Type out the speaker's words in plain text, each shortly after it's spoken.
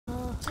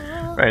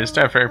Right, it's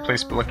time for her to play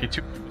Spelunky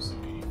 2.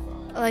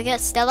 Oh, I got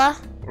Stella.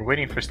 We're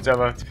waiting for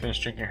Stella to finish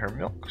drinking her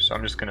milk, so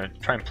I'm just gonna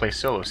try and play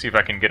solo, see if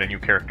I can get a new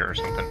character or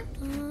something.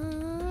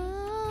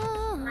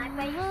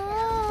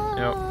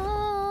 Yep.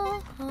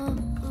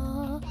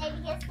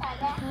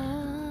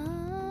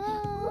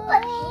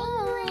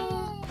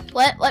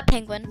 What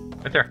penguin?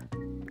 Right there.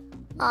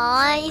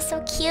 Aw, he's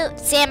so cute.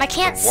 Sam, I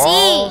can't The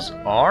walls see.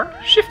 are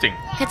shifting.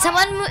 Can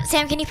someone move?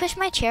 Sam, can you push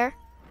my chair?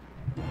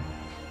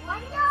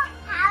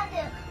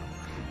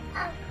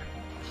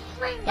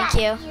 Thank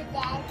you.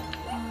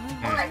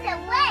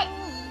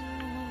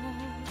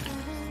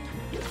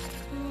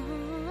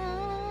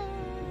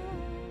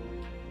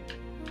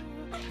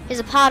 There's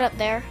a pot up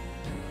there.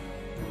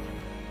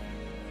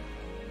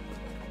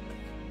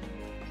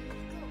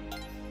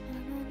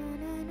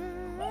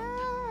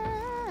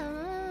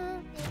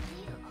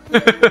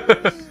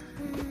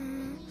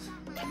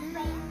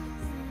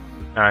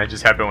 It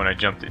just happened when I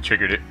jumped, it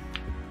triggered it.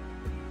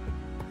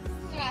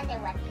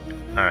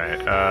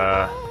 Alright,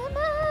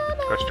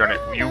 gosh darn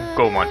it. You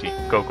go, Monty.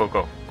 Go, go,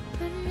 go.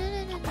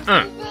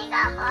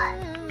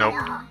 Nope.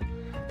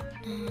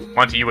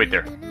 Monty, you wait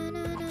there.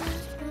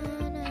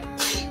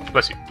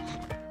 Bless you.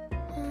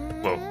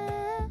 Whoa.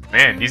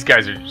 Man, these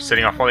guys are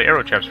setting off all the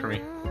arrow traps for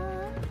me.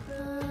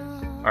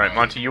 Alright,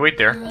 Monty, you wait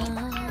there.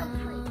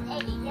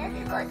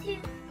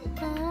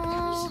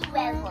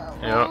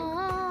 Yep.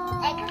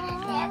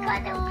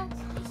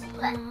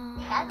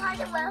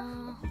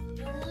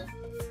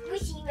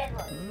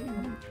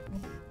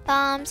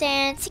 Bombs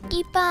and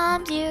sticky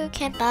bombs you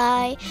can't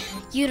buy.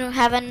 You don't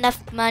have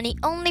enough money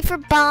only for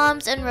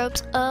bombs and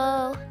ropes.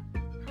 Oh.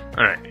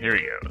 Alright, here we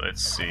go.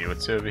 Let's see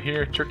what's over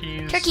here.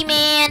 Turkeys. Turkey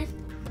man.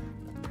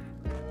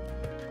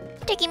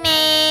 Turkey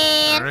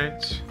man.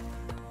 Alright.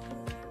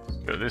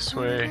 Let's go this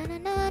way.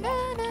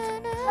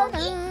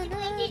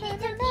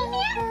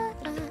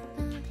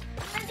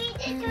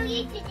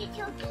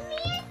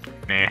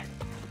 Nah.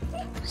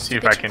 See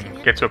if I can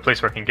get to a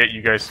place where I can get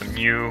you guys some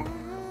new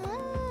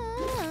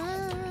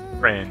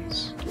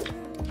friends.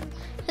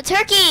 A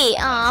turkey!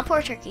 Aw,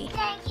 poor turkey.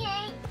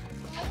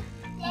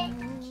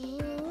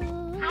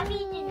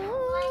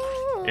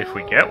 If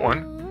we get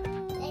one.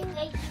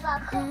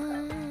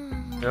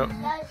 Yep.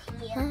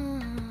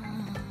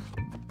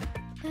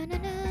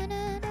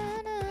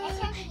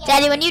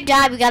 Daddy, when you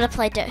die, we gotta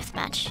play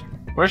deathmatch.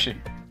 Where's she?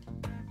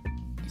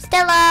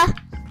 Stella!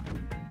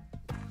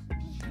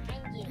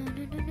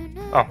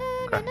 Oh,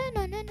 okay.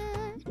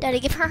 Daddy,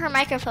 give her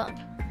microphone.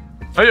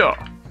 Oh yeah.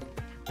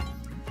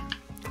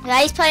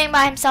 Daddy's playing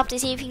by himself to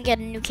see if he can get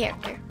a new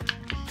character.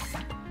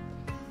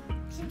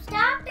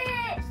 Stop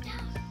it!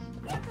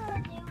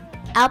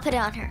 I'll put it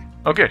on her.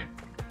 Oh, good.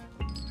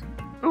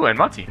 Ooh, and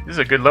Monty. This is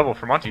a good level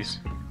for Monty's.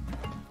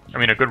 I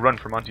mean, a good run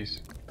for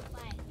Monty's.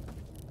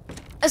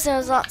 So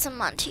there's lots of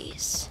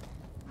Monties.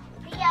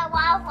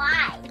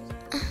 Why?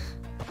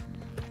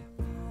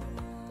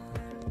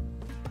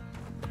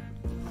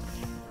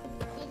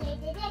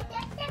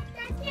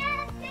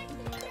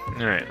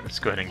 Alright, let's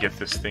go ahead and get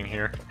this thing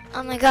here.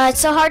 Oh my god, it's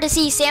so hard to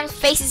see. Sam's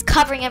face is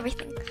covering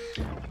everything.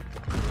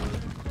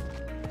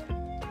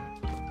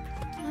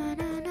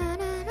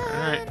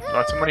 Alright,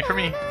 lots of money for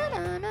me.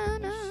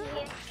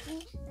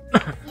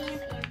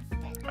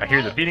 I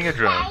hear the beating of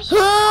drums.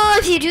 Oh,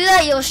 if you do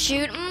that, you'll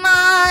shoot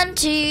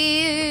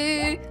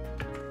Monty.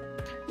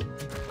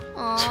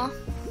 Aw,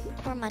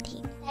 poor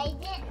Monty. I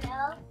didn't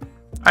know.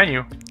 I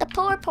knew. The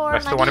poor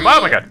That's Monty. the one in.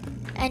 Oh my god.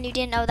 And you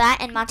didn't know that,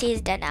 and Monty is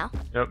dead now.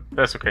 Yep,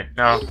 that's okay.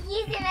 Now. He's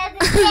using it as a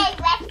dead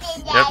weapon,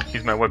 Daddy. Yep,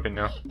 he's my weapon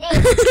now. In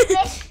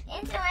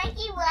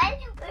Spelunky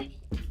 1,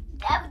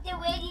 that was the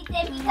way he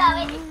said we call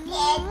it a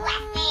dead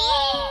weapon.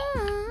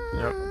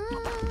 Yep.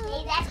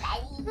 Say that,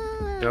 Daddy.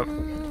 Yep.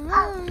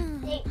 Oh,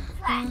 they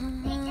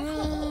just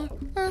hit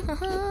him.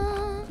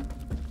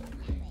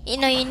 You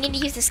know, you need to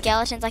use the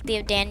skeletons like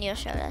the Daniel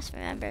showed us,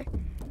 remember?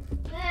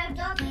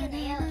 Don't be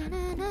there.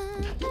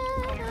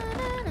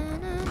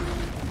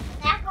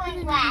 Not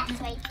going last,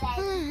 like that.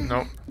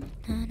 Nope.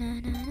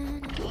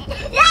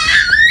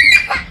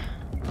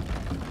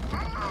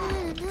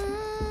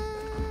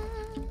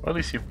 Well, at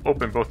least you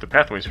opened both the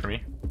pathways for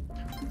me.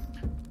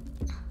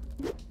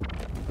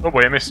 Oh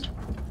boy, I missed.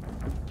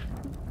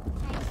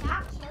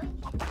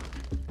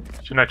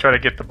 Shouldn't I try to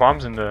get the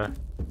bombs in the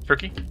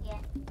turkey? Yeah.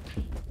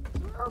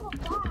 Oh, we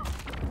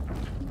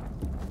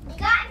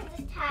got him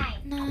this time.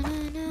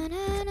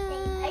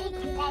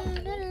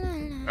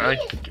 I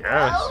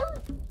guess.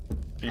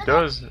 He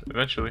does,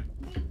 eventually.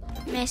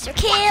 Mr.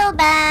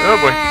 Killback! Oh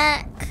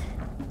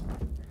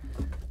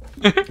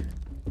boy.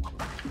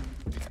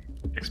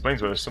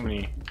 Explains why there's so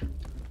many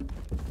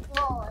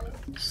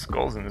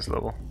skulls in this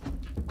level.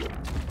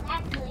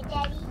 That's good,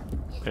 Daddy.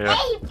 Yeah.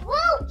 Hey, he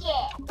broke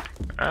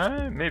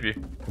it! Maybe.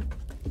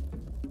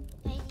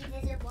 Maybe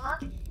there's a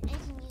walk and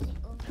some music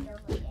over and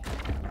over again.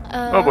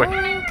 Oh boy.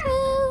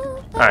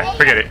 Alright,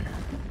 forget it.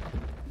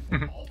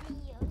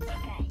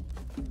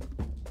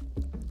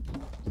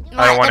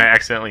 I don't want to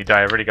accidentally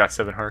die. I already got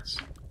 7 hearts.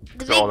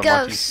 The So all big the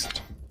monkeys.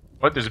 ghost.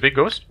 What? There's a big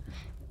ghost?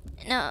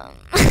 No.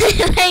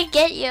 I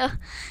get you.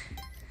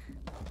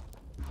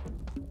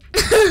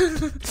 They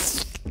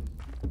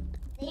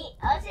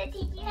also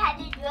teach you how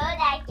to draw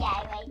that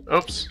guy, right?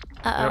 Oops.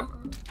 Uh-oh. Yep.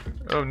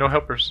 Oh, no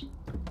helpers. You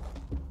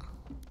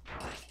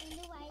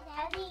know why,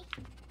 Daddy?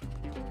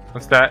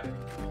 What's that? You know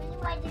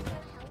why there's no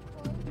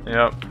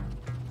helpers? Yep.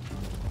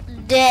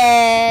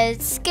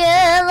 Dead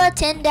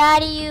skeleton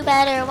daddy, you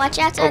better watch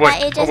out so Oh, boy.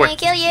 that it Oh, boy. doesn't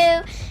kill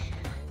you.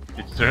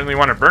 You certainly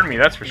want to burn me,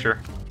 that's for sure.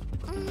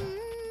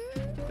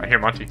 I hear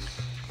Monty.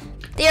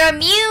 They're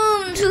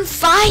immune to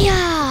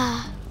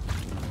fire.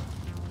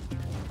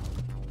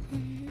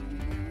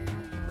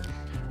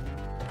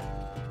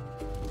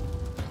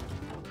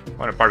 I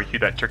want to barbecue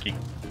that turkey.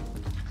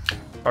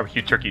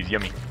 Barbecue turkey is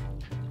yummy.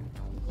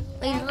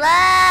 We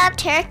love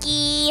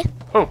turkey.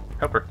 Oh,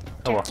 helper.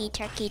 Oh, well. Turkey,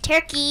 turkey,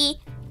 turkey.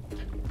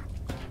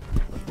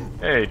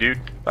 Hey, dude.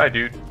 Bye,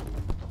 dude.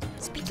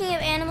 Speaking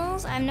of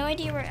animals, I have no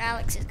idea where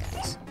Alex is,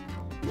 guys.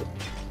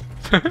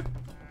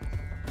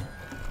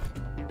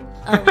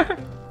 Oh.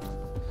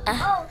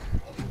 Oh,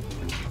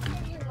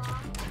 it's your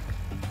mom.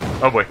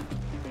 Oh, boy.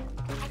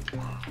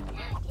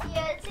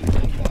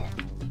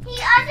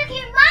 He also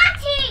killed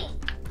Monty!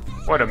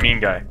 What a mean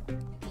guy.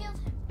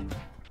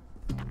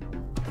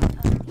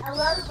 A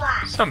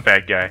robot. Some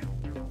bad guy.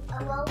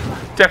 A robot.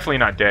 Definitely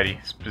not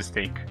Daddy's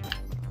mistake.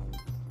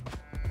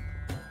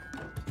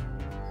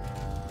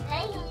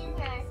 Now he just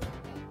runs.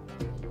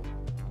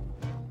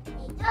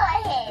 Go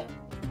ahead.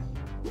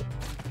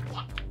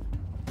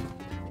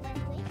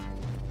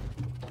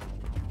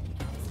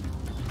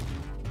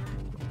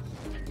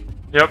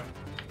 Yep.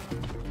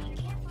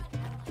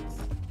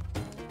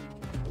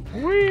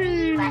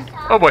 Whee!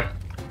 Oh, boy.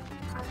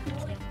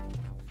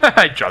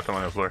 I dropped him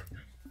on the floor.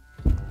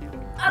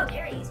 Oh,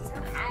 there he is.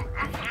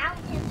 I found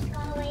him. He's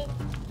gone away.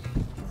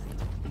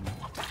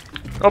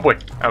 Oh, boy.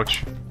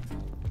 Ouch.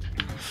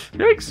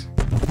 Yikes.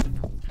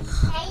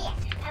 Hey,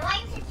 I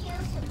want you to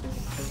kill some.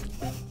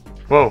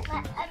 Whoa.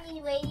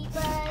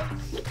 Ladybug.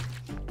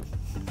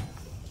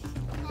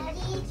 Daddy, can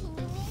you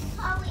make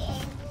Holly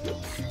angry?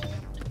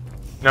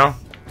 No, Why?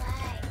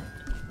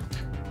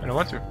 I don't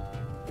want to.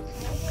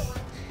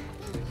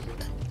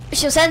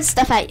 She'll send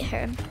stuff at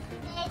her. Then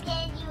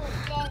you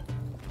then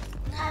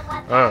I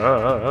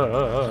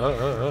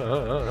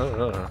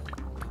want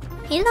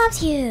He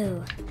loves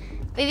you.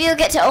 Maybe you'll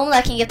get to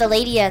Omelek and give the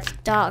lady a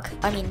dog.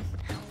 I mean,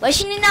 what does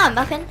she need now? A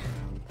weapon?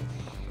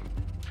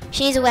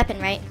 She needs a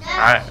weapon, right?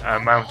 I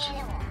mount.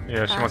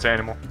 Yeah, she wants an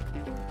animal.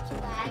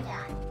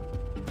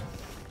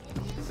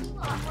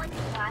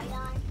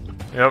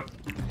 Yep.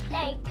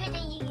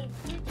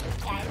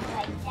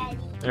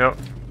 Yep.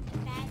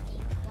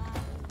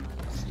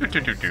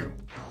 Do.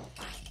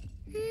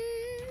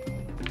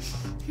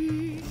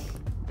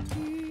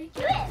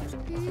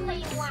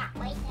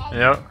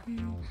 Yep.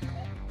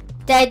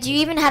 Dad, do you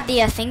even have the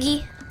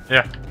thingy?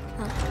 Yeah.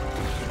 Oh.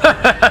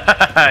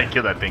 I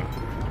killed that thing.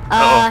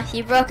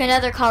 You broke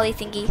another collie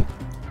thingy.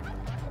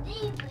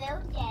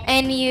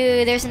 And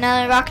there's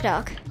another rock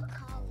dog.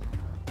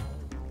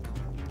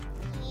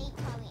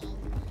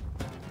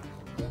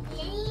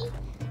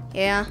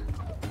 Yeah.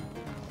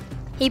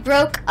 He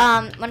broke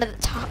one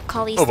of the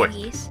collie's Oh, boy.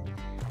 thingies.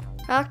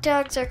 Rock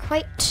dogs are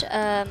quite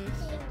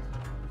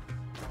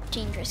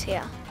dangerous,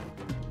 yeah.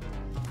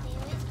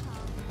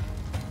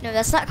 No,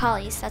 that's not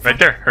collies. That's Right not...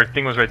 there. Her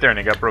thing was right there and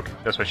it got broken.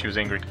 That's why she was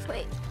angry.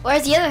 Wait,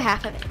 where's the other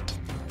half of it?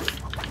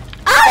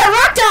 Ah, a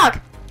rock dog!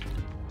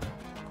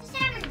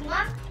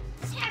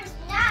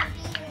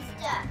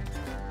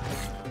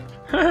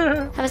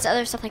 How about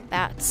other stuff like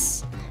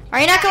bats?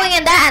 Are you not going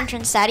in that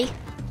entrance, Daddy?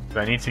 So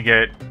I need to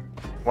get...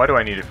 Why do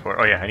I need it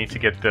for? Oh yeah, I need to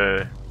get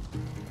the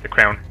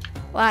crown.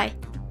 Why?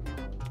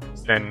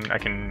 Then I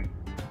can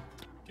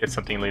get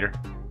something later.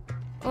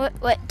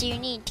 What do you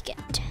need to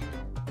get?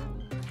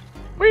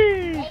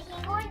 Whee!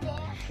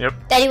 Yep.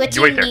 Daddy, what do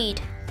You you wait there.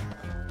 need?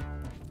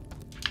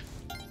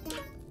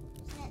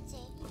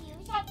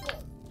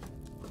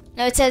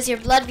 No, it says your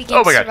blood begins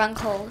Oh my to God. run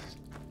cold.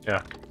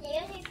 Yeah.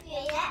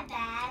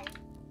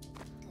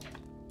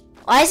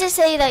 Why does it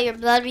say that your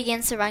blood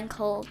begins to run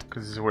cold?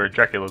 Because this is where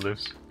Dracula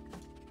lives.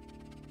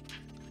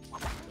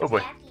 Oh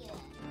boy.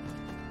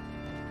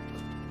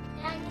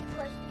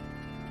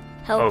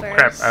 Helpers. Oh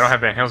crap, I don't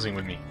have Van Helsing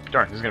with me.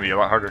 Darn, this is gonna be a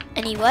lot harder.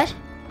 Any what?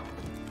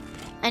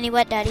 Any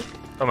what, Daddy?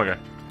 Oh my god.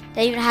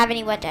 They even have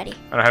any what, Daddy?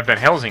 I don't have Van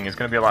Helsing, it's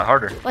gonna be a lot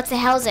harder. What's the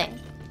housing?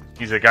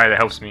 He's a guy that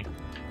helps me.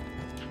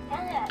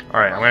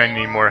 Alright, I'm gonna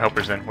need more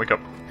helpers then. Wake up.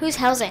 Who's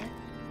housing?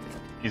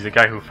 He's the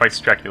guy who fights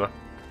Dracula.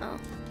 Oh.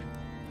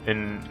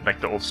 In like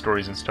the old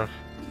stories and stuff.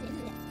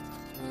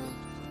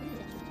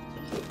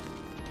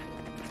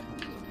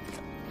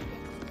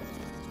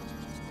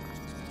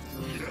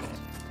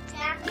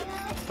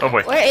 Oh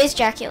boy. Where is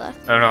Dracula?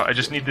 I don't know, I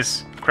just need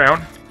this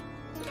crown.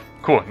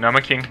 Cool, now I'm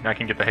a king, now I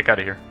can get the heck out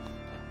of here.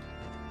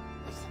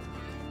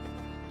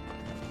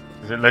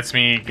 'Cause it lets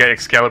me get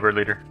Excalibur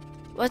later.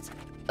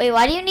 Wait,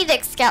 why do you need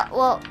Excalibur?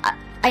 Well,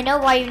 I know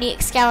why you need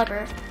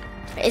Excalibur.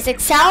 Is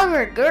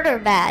Excalibur good or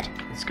bad?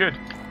 It's good.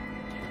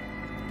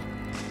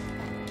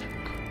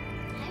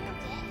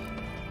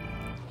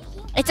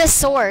 It's a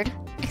sword.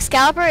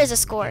 Excalibur is a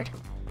sword.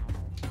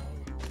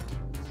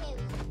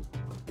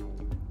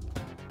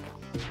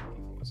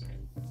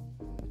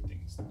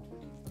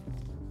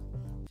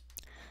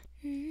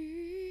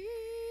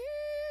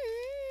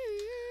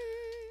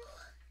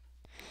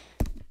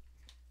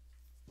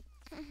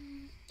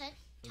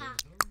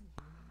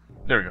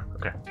 There we go.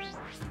 Okay.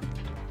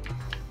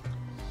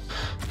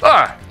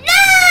 Ah!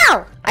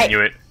 No! I knew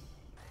it.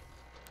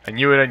 I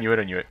knew it. I knew it.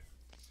 I knew it.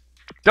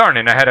 Darn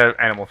it! I had an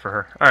animal for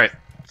her. All right.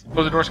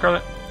 Close the door,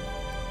 Scarlet.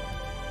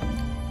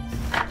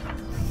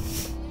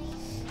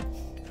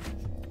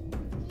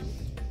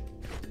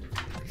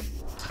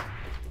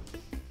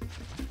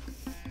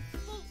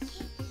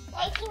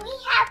 Hey, can we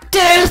have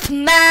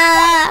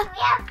Deathmatch!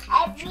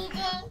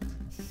 everything?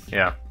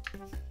 Yeah.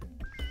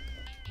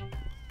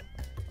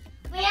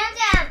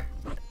 Random.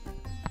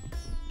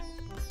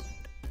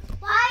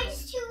 Why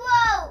is 2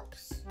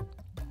 ropes?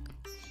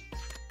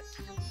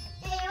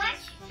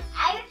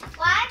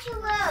 Why 2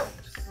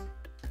 ropes?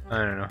 I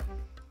don't know.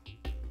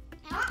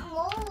 I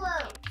want more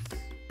ropes.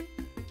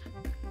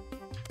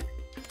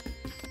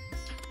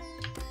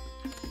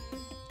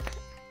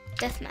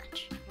 Deathmatch.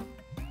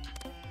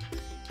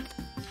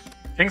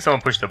 I think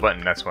someone pushed the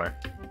button. That's why.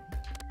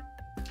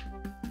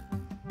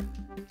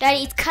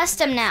 Daddy, it's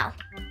custom now.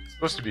 It's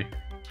supposed to be.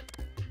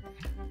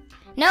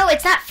 No,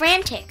 it's not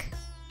frantic.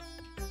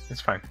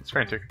 It's fine. It's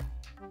frantic.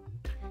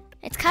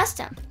 It's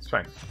custom. It's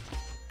fine.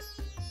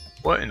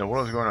 What in the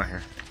world is going on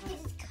here?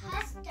 It's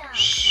custom.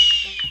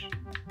 Shh.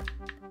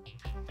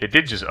 They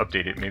did just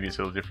update it. Maybe it's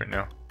a little different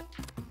now.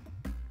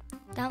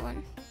 That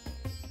one.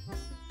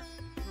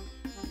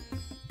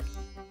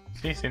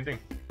 See, same thing.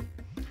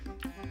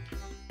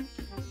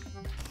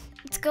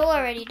 Let's go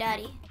already,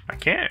 Daddy. I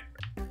can't.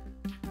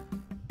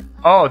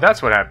 Oh,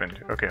 that's what happened.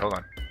 Okay, hold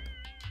on.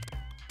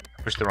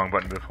 I pushed the wrong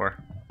button before.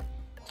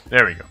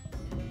 There we go.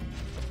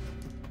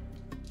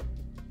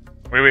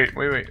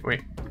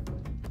 Wait.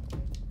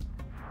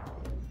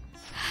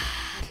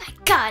 Oh my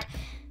God.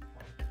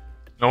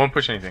 No one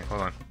push anything.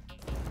 Hold on.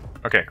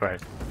 Okay, go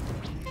ahead.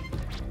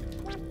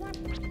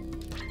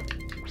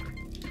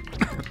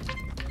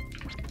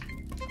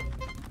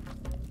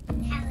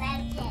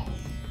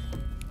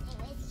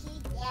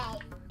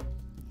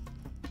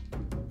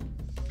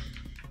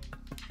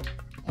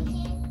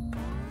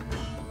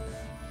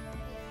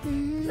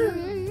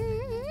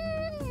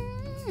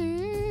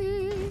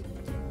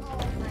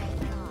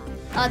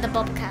 Oh, the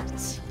bubble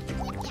cats.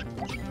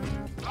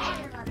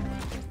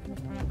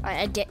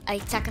 Alright, I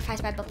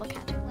sacrificed my bubble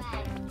cat.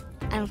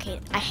 I don't care.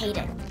 I hate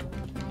it.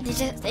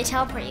 They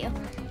teleport you,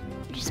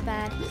 which is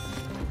bad.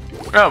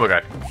 Oh my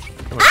God.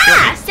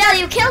 Ah! Stella,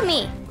 you killed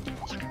me!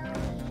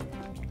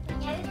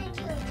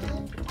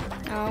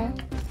 Oh.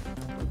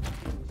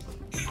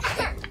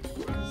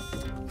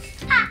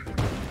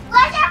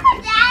 Watch out for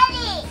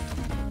Daddy!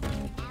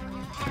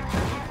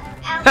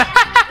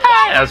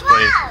 That was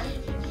funny.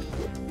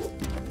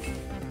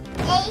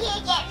 Hey, you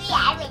get me, I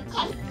would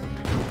take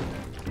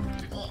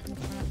you.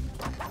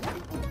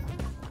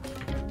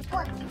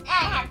 Oh, I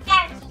have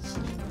garbage.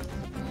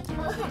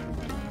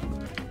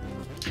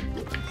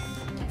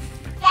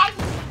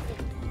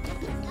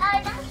 Oh,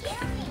 don't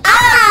kill me.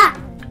 Ah!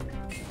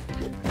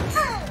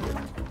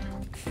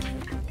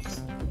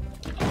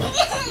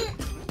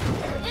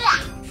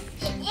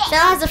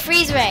 Stella has a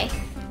freeze ray.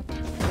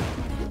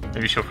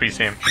 Maybe she'll freeze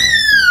him.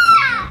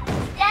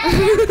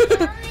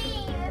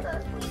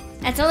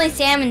 It's only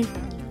Sam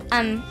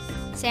and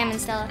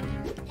Stella.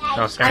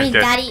 No, I Sam's mean,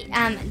 dead.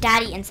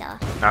 Daddy and Stella.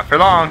 Not for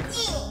long.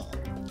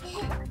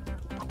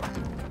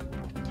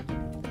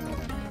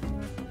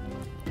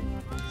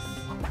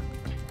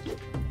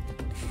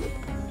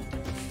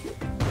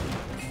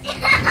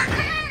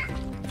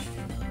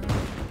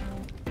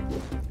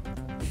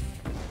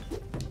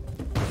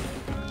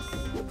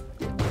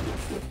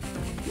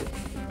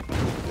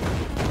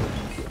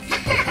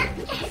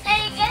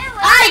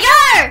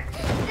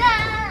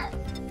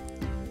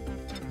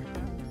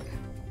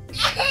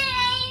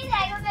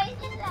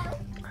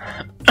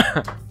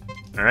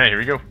 All right, here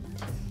we go.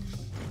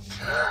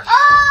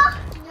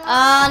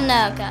 Oh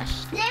no, gosh.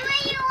 Stay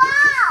where you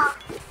are.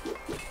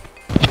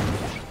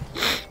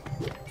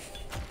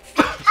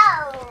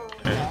 Oh.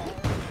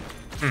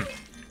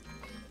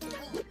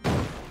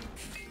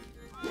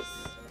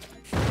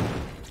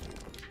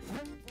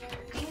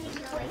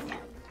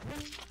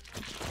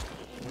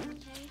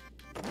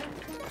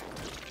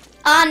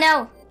 Oh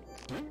no.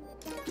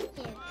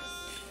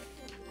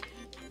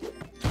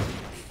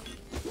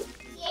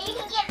 Yeah, you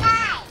can get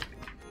mine.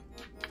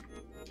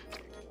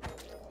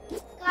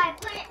 Go ahead,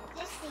 put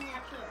this thing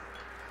up here.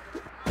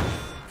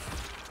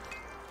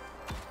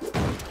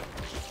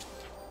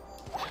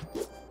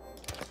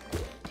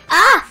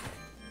 Ah!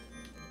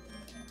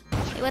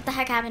 Wait, what the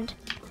heck happened?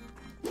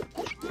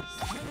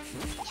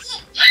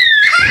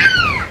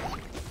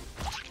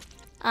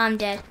 I'm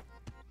dead.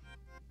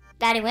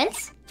 Daddy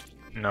wins?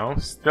 No,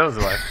 Stella's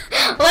alive.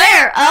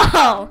 Where?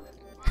 Oh!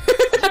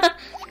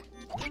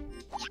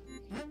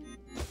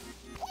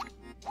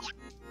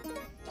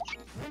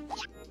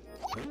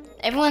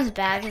 Everyone's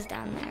bag is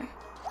down there.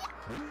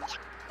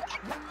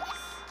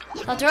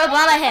 I'll throw a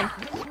bomb at him.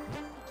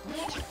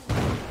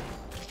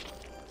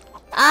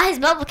 Ah, his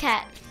bubble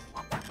cat.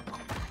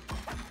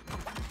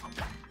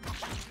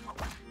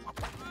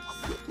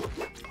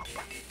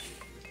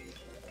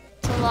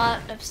 It's a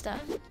lot of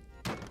stuff.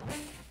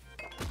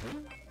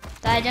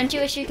 Dad, don't you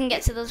wish you can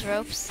get to those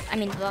ropes? I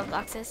mean, the love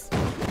boxes.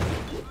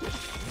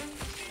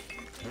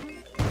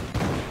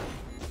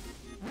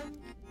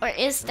 Where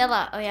is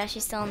Stella? Oh yeah,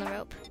 she's still on the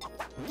rope.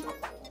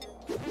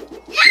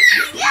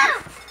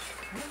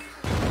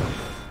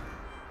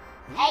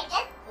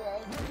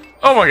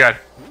 Oh my god.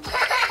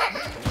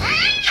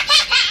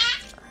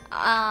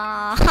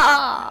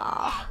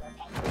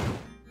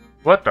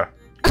 What the?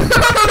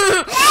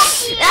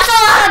 That's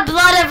a lot of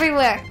blood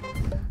everywhere.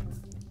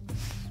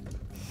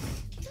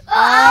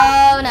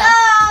 Oh no.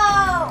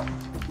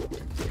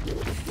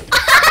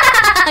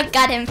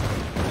 Got him.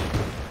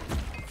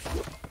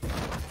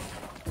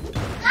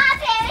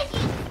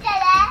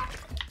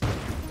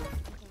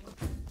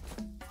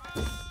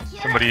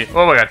 Somebody,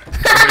 oh my god.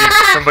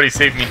 Somebody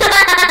save me.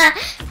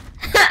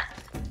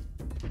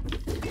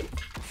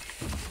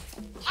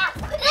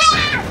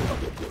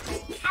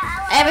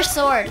 I have a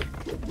sword.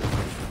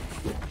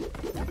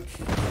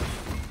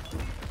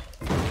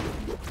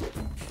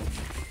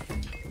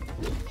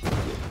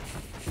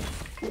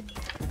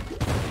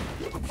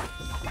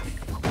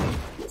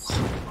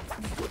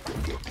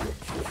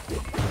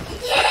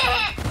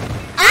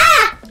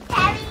 Ah!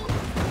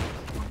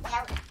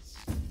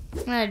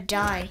 I'm gonna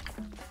die.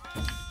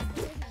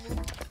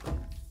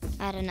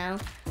 I don't know.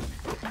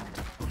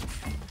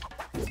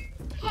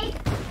 Hey,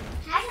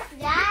 how to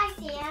die,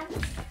 Sam?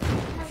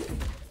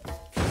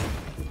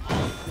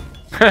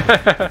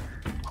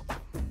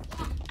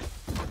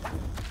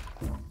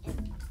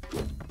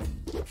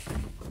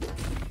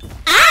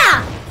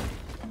 Ah!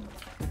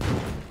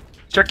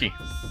 Turkey.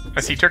 I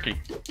see turkey.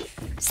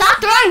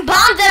 Stop throwing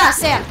bombs at us,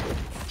 Sam.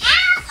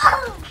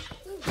 Ow!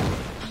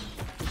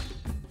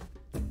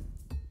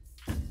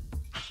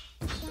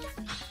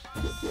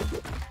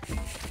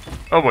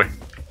 Oh boy.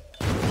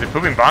 Is it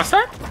pooping bombs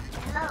time?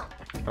 No.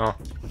 Oh.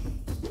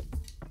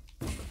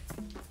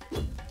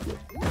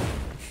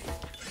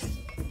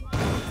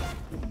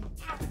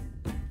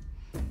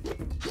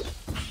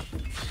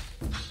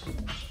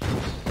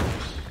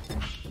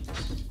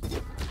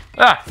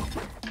 Ah!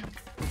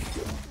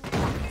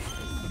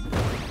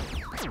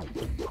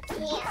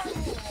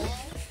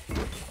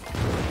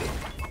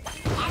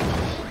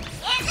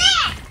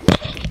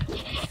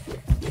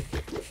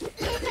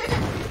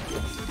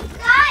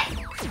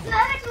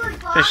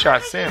 They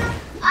shot Sam.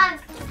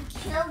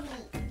 Kill me.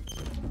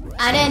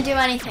 I didn't do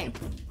anything.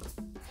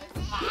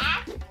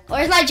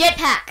 Where's my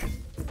jetpack?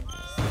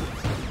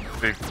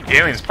 The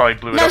aliens probably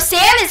blew it No, up.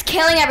 Sam is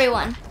killing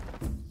everyone.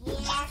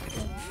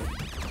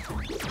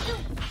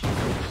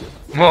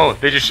 Whoa,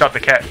 they just shot the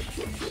cat.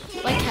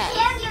 What cat?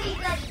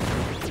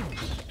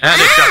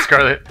 And they shot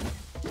Scarlet.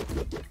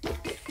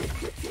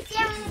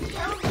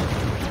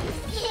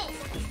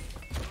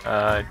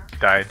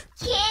 Died.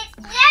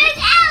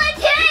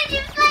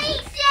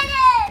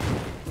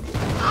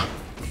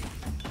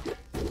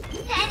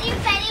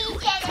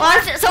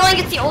 Well, someone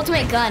gets the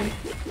ultimate gun.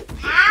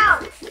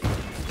 Ow!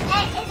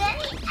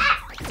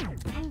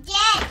 I'm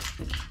dead.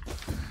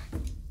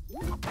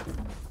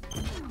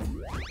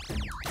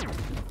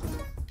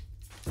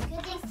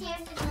 Good thing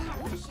Sam doesn't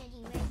have a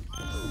shitty rig.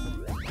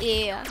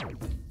 Yeah.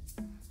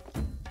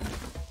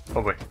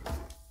 Oh boy.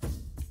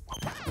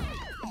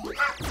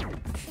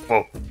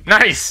 Whoa.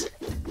 Nice!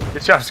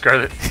 Good job,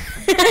 Scarlet.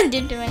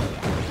 Didn't do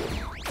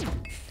anything.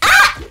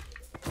 Ah!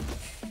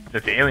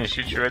 Did the alien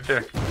shoot you right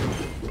there?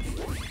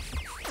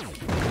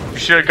 You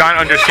should have gone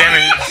under Sam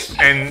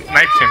and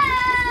knifed him.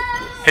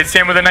 Hit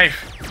Sam with a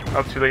knife.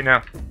 Oh, too late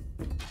now.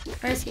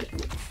 Where is he?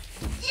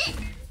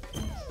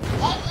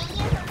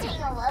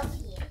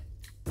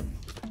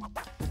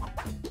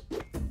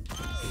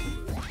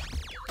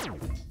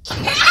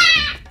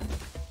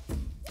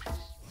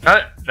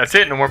 That's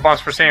it. No more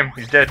bombs for Sam.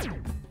 He's dead.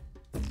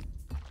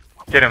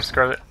 Get him,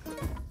 Scarlet.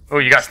 Oh,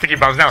 you got sticky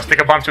bombs now. Stick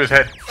a bomb to his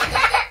head.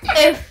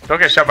 Oof. Don't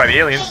get shot by the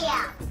aliens.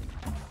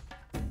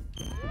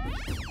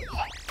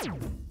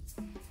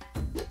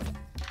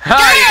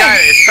 Ha! You got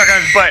it. It's stuck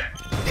on his butt.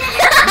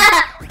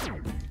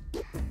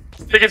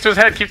 Stick it to his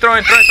head. Keep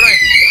throwing.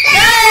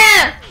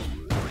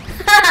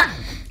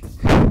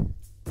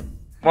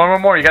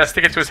 One more. You gotta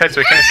stick it to his head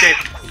so he can't escape.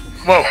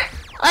 Whoa.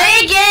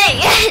 Let me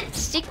get it.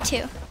 Stick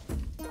to.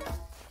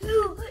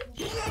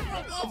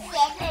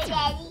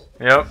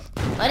 Yep.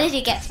 What did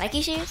he get?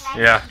 Spiky shoes?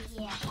 Yeah.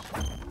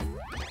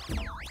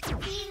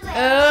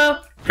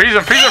 Oh. Freeze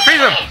him.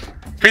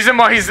 Freeze him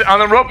while he's on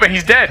the rope and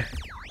he's dead.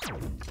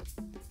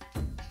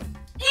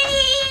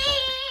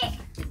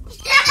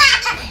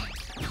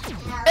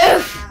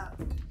 Oof.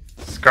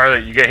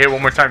 Scarlet, you get hit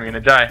one more time, you're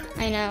gonna die.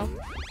 I know.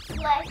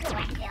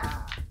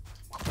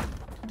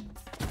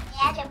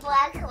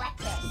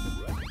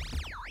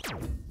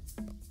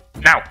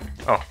 Now.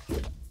 Oh.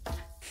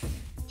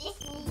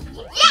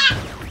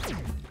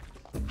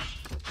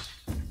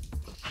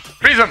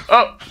 Freeze him!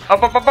 Oh!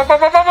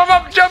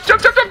 Up! Jump! Go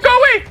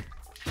away!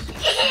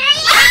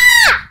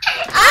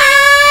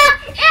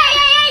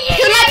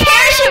 My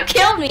parachute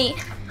killed me.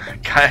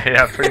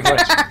 Yeah, pretty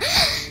much.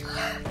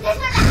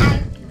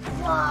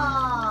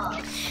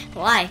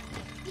 Why?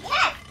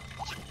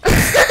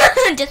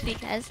 Just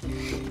because.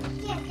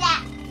 Get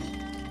that.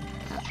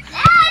 Oh,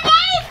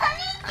 Daddy, come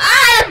in.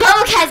 Ah, the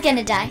bubble cat's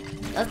gonna die.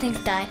 Those things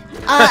died.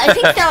 I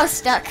think Stella's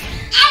stuck. I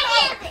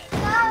get it.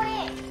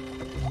 Sorry.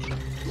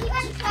 Keep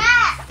us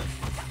trapped.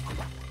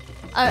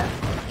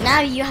 Now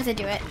you have to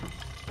do it.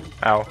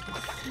 Ow.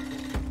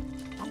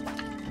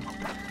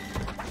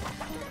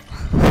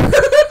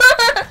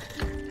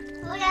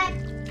 Hold on.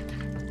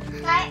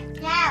 Right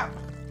now.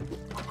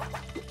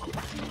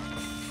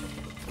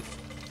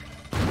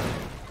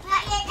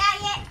 Not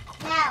yet.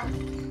 Now.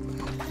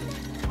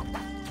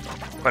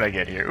 What'd I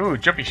get here? Ooh,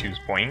 jumpy shoes.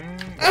 Boing.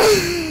 I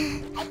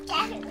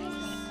can't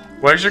remember.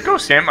 Where's your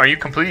ghost, Sam? Are you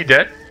completely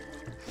dead?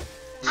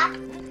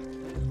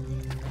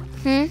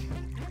 Hmm?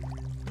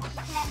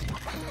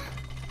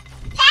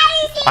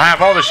 I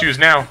have all the shoes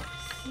now.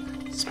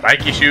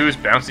 Spiky shoes,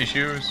 bouncy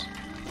shoes.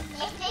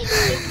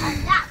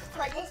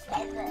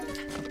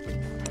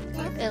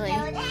 Really?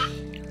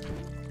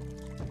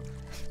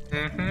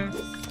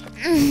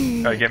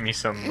 Gotta get me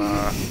some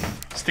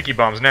sticky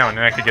bombs now, and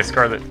then I could get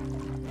Scarlet.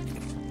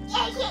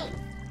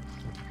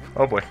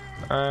 Oh boy,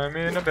 I'm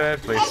in a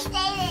bad place.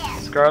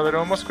 Scarlet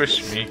almost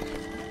squished me.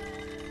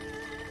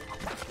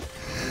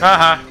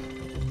 Haha.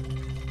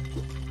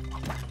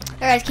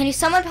 Alright, can you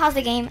someone pause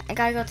the game? I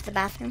gotta go to the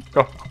bathroom.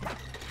 Go.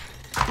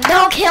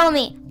 Don't kill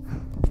me!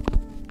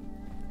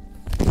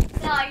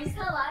 No, are you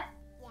still alive?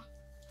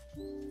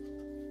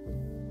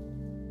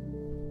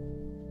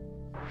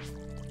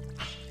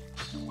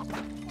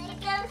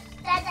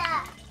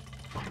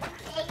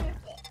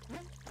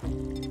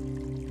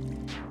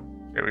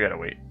 Okay, we gotta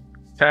wait.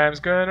 Time's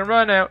gonna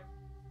run out.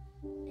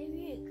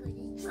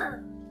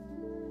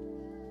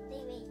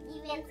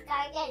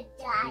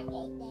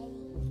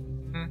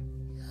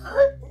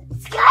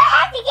 Sky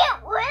had to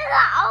get rid of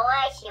her,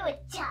 otherwise she would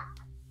die.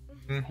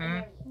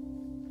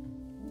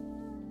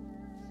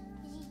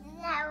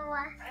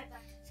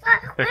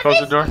 Okay, close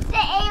the door.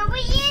 The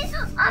aliens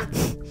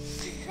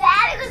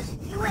bad was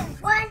doing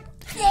one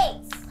thing.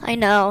 I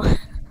know.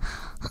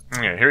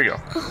 Okay, here we go.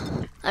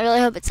 I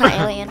really hope it's not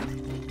alien.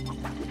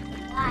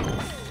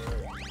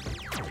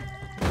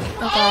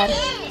 Oh god.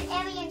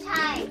 Alien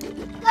time.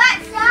 God,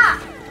 stop.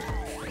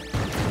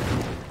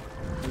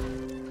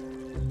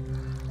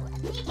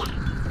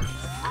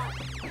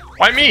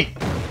 Why me?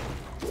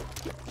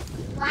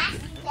 What?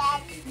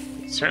 Dad?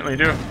 Certainly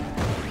do.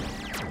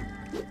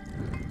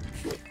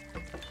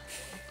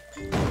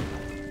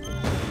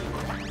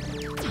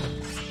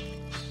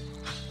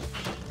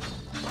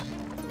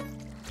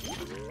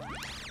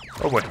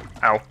 Oh boy.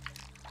 Ow.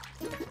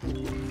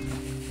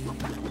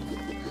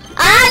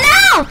 Ah,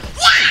 no!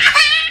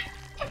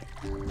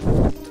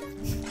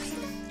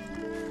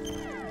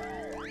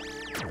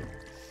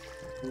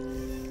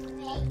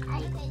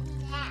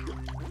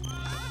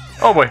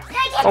 Oh boy.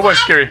 Oh boy,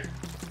 scary.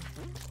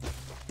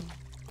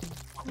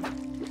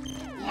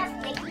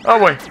 Oh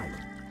boy.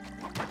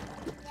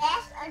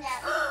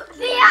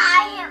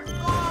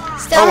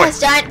 Still Oh, wait. has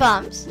giant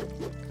bombs.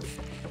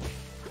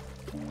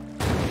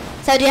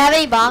 So, do you have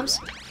any bombs?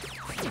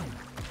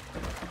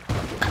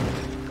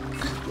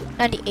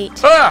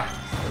 98. Ah!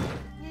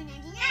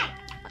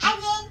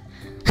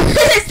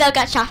 Still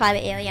got shot by the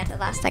alien at the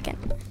last second.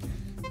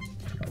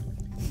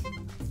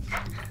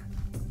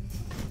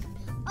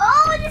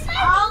 Oh, this might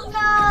be.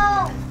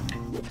 No!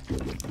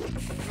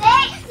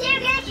 Wait, they're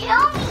gonna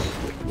kill me!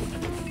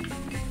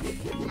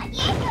 I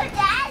can't kill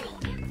Daddy!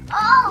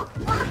 Oh,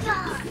 my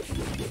God!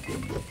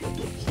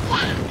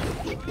 Yeah.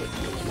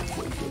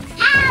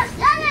 Ow,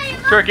 Stella,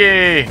 you're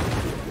Turkey!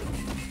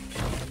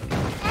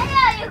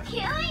 Stella, you're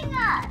killing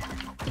us!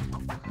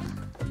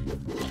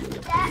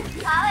 That's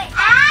going.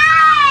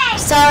 Ah!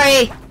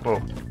 Sorry. Whoa.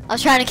 I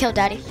was trying to kill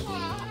Daddy.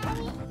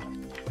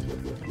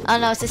 Oh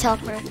no, it's a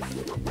teleporter.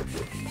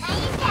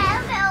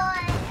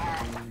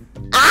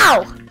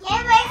 Ow!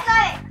 Get away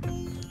from it!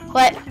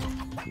 What?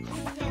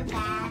 Too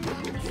bad.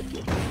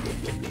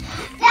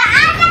 The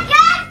other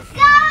gun's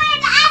going!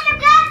 The other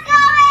gun's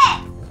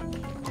going!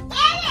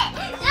 Get it!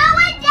 No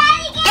one,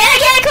 Daddy, get it!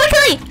 Get it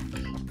quickly!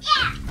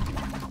 Yeah!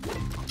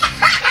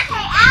 Ow,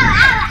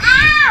 ow,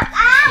 ow,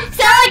 ow!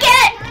 Stella, get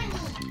it!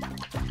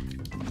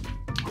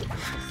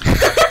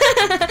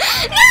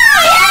 No,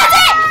 he has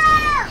it!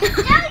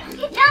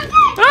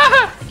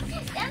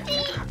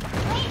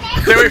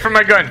 Stay away from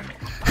my gun.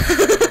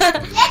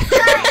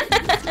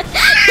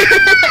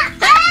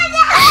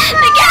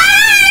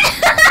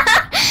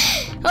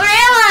 Where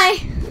am I?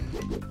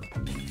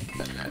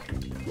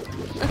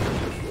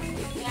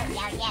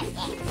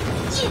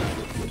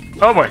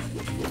 Oh boy.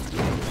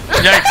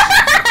 Yikes.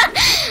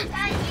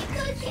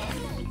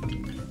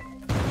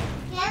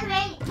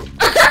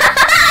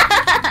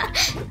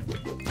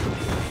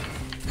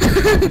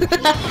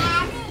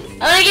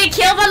 I'm gonna get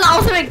killed by the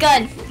ultimate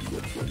gun.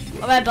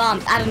 Or by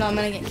bombs. I don't know, I'm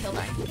gonna get killed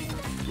by. I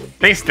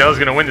think Stella's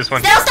gonna win this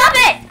one. Stella, stop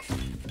it!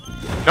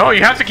 No,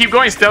 you have to keep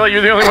going, Stella.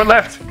 You're the only one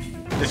left.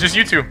 It's just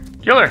you two.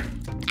 Kill her.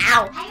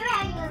 Ow.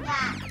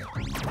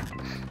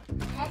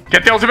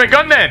 Get the ultimate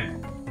gun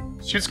then.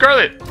 Shoot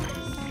Scarlet.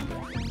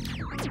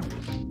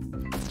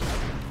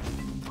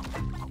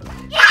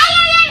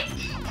 Yeah!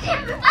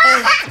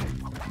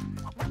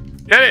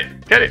 Get it!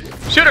 Get it!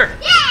 Shoot her!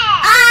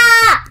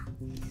 Ah!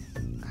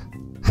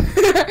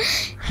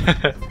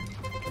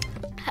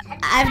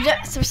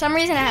 For some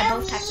reason, I have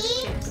both types of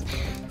shoes.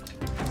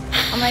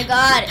 Oh my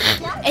god.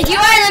 If you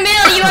are in the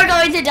middle, you are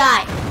going to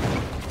die.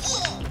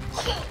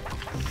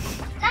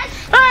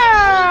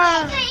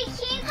 Ah!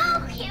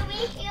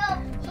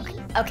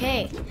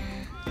 Okay.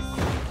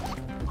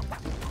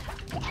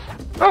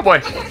 Oh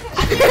boy!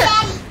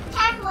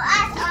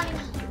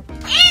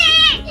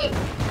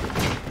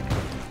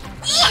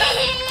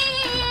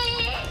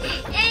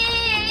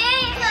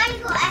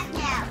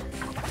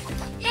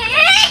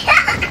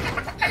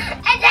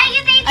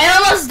 I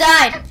almost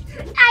died.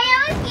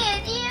 I almost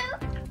killed you.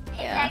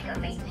 Yeah.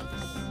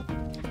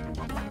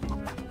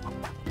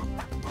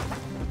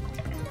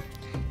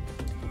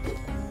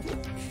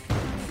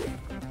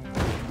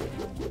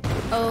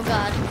 Oh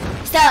god.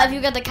 Stella, if you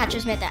got the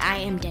catcher's mitt, that I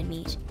am dead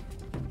meat.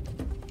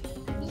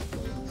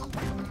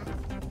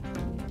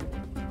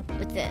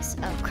 With this.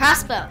 Oh,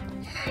 crossbow.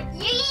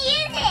 You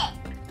use it.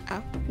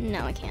 Oh,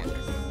 no, I can't.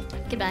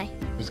 Goodbye.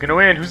 Who's gonna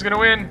win? Who's gonna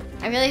win?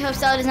 I really hope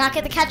Stella does not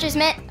get the catcher's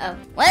mitt. Oh,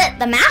 what?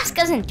 The mask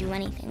doesn't do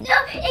anything.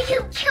 No, it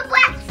can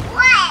collect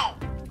blood.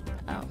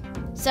 Oh.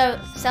 So,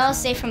 Stella's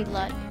safe from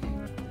blood.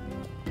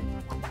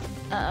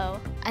 Uh-oh.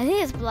 I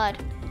think it's blood.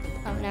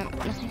 Oh, no,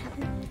 nothing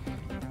happened.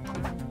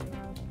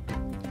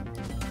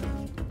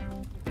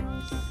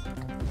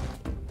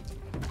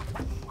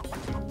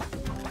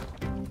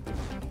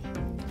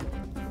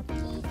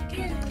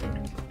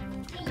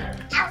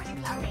 Out of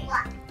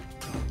blood.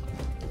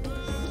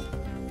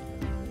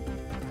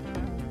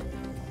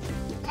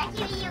 Like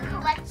give you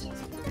collections.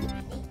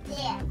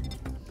 There.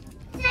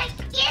 Like,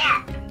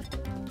 yeah.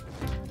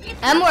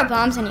 I have more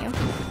bombs than you.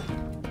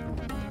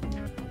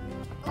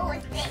 Oh,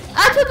 it's big.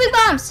 I'm pooping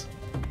bombs!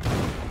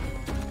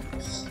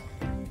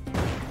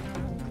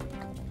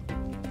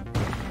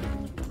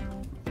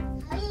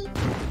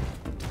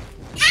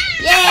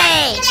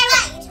 Yay!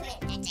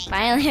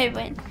 Finally, I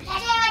win.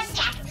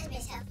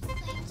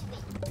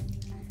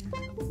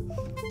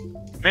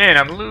 Man,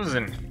 I'm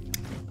losing.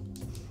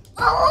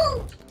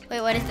 Oh! Wait,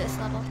 what is this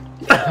level?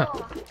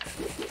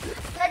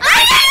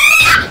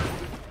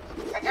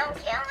 Don't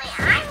kill me,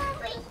 I'm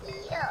over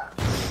here.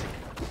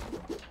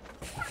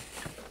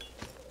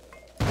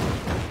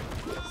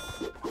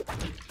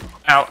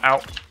 Ow, ow.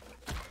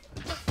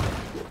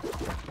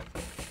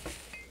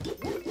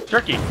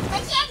 Turkey.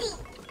 Machete!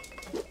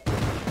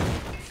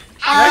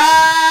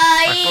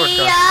 My sword's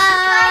gone.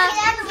 Get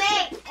out of the way.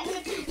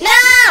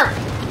 No!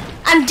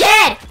 I'm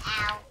dead!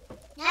 Ow.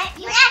 No,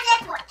 you're not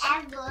dead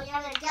forever,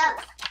 you're gonna go.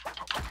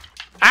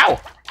 Ow!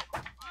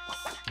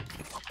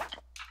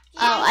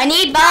 Oh, I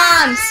need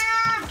bombs!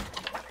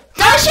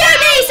 Don't shoot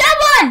me,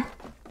 someone!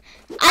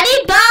 I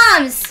need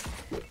bombs!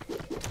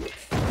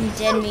 I'm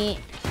dead meat.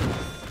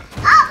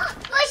 Oh,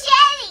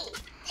 machete!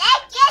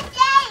 Let's get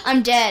that!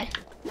 I'm dead.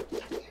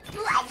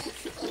 Ooh, I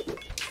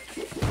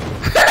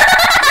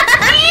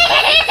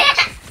need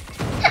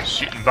to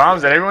Shooting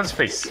bombs at everyone's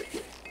face.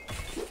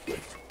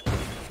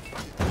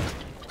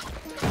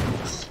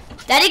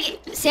 Daddy,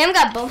 Sam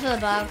got both of the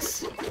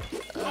bombs.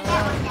 I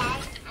got one,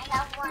 Dad. I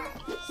got one.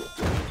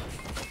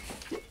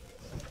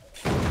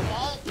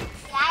 Hey,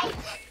 guys.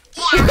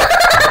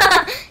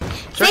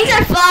 Things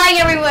are flying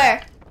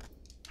everywhere.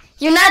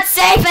 You're not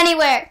safe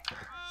anywhere.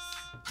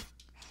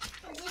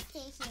 Just stay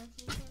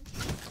here.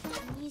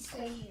 You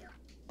stay here.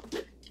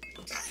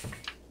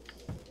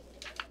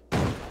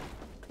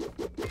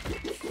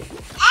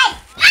 Hey!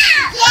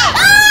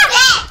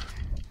 Ah!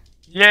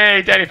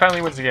 Yay, Daddy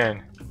finally wins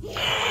again.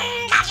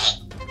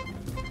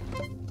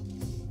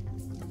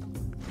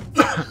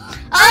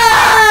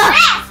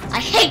 Ah! I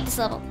hate this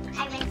level.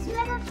 I went to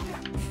level 2.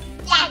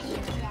 Daddy.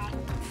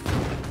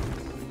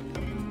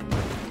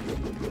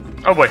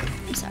 Oh boy.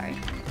 I'm sorry.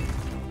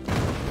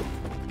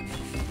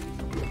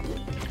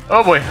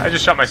 Oh boy, I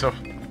just shot myself.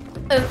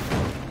 Oof.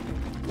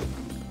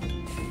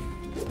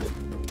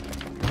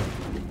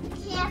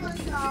 Careful,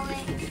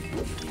 going.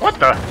 What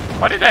the?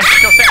 Why did I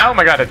still say? Oh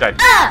my god, I died.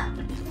 Ah!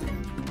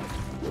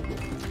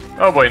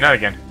 Oh boy, not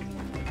again.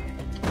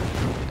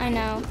 I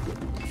know.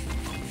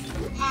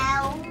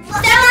 Ow.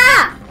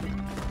 Stella!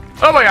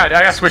 Oh my god,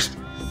 I got squished.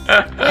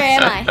 Where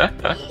am I?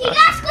 You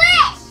got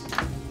squished!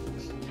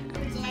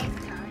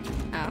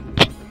 Oh.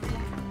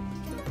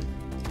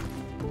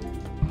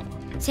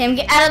 Sam,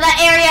 get out of that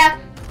area.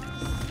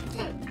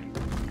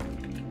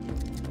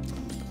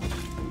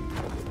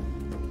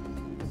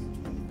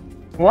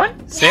 What?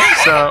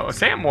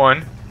 Sam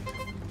won.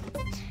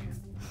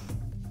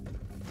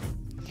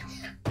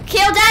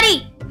 Kill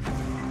Daddy.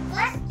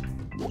 What?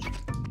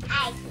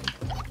 I.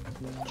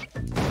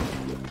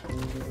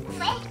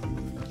 Wait.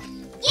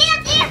 Get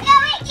up, go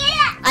in, get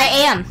up! I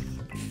am.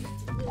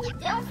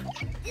 Don't.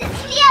 We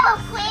have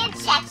a plan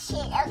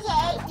section,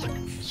 okay?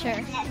 Sure.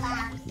 That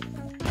bombs.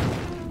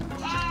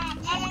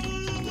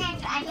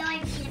 I'm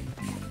going to.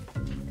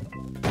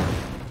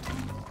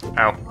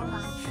 Ow.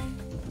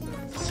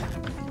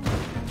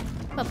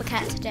 Papa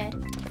Cat's dead.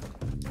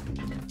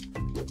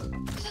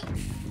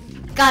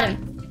 Got him.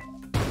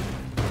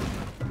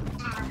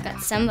 Ow.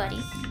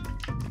 somebody.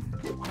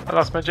 I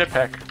lost my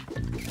jetpack.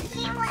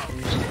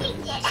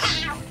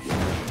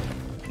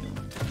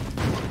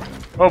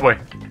 Oh boy.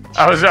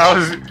 I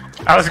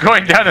was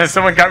going down and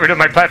someone got rid of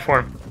my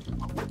platform.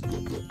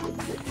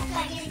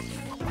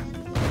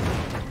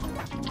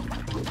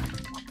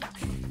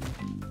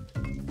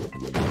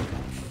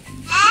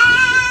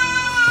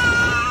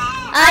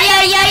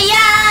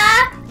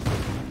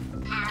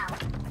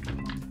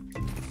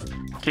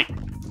 Okay.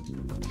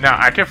 Now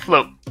I can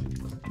float.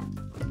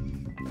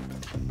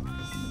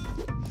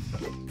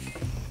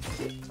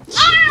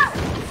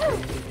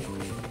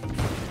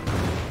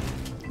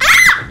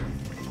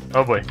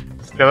 Oh boy.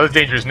 Stella's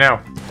dangerous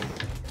now.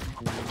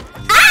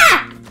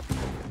 Ah!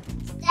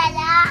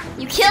 Stella,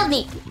 You killed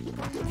me.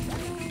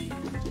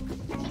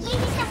 give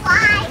me some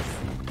lives.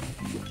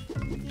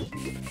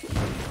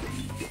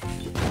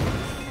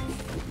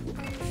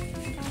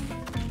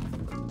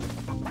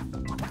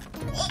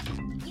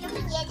 You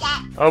can get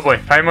that. Oh boy,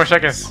 5 more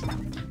seconds.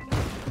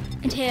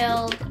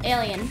 Until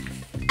alien.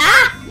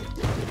 Ah!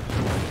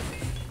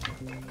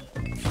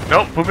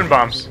 Nope, pooping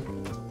bombs.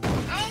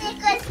 I'm in a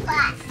good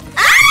spot.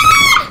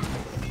 Ah!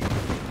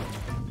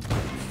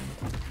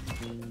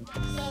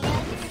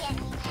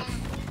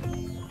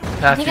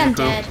 I think I'm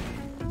dead.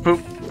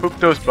 Poop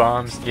those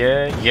bombs.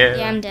 Yeah.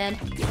 Yeah, I'm dead.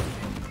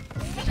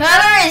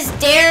 Whoever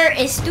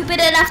is stupid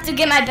enough to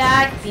get my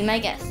bag, be my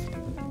guest.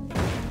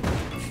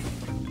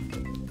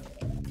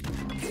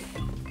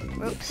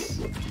 Oops.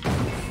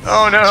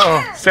 Oh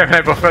no! Sam and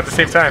I both fell at the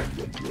same time.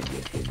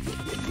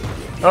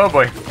 Oh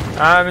boy,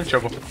 I'm in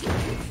trouble.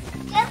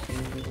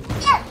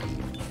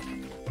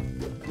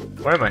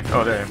 Where am I?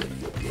 Oh, there I am.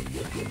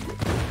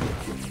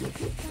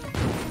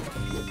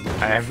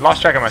 I have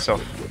lost track of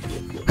myself.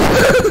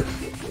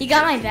 You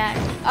got my back.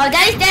 Oh,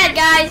 Daddy's dead,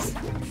 guys.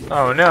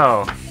 Oh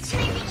no.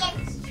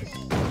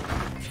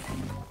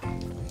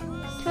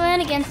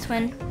 Twin against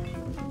twin.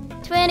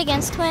 Twin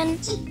against twin.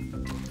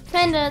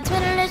 Twin to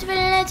twin.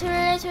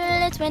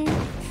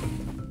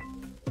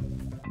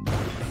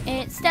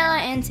 It's Stella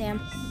and Sam.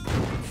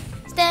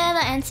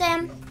 Stella and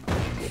Sam.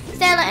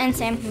 Stella and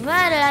Sam.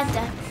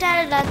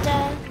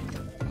 Da-da-da-da-da-da.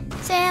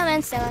 Sam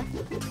and Stella.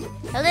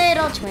 The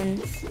little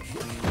twins.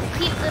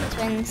 Cute little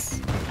twins.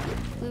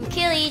 We would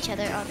kill each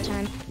other all the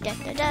time.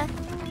 Da-da-da.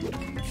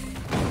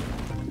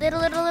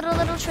 Little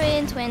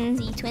twins.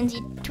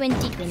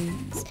 Twinsy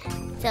twins.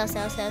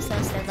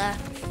 Stella.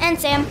 And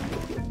Sam.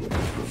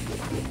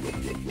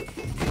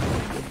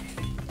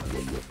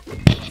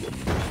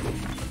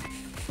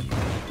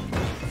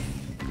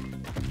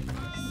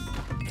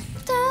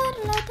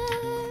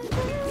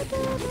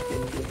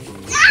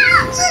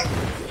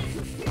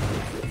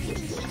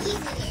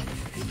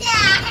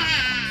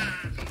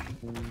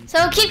 So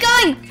keep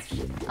going!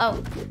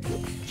 Oh.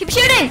 Keep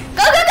shooting!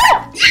 Go!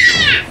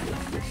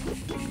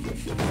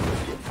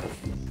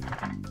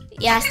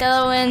 Yeah,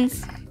 Stella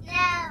wins. No.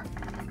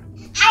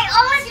 I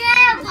almost ran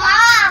out of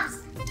bombs.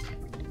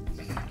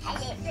 I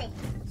did think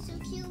so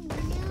cute.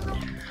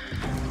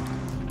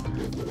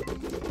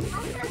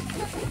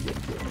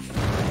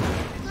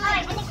 God,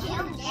 I'm gonna kill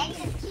him next.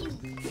 It's cute.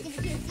 It's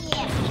cute.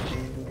 Yeah.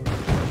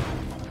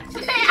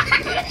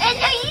 And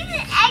I use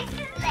an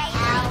exercise.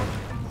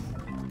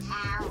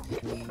 Ow.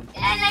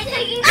 And I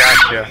took you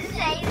Gotcha.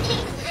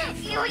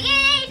 You were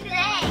getting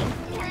exercise.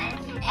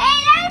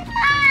 And I'm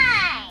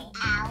fine.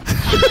 Ow.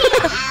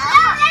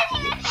 Ow. That's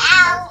even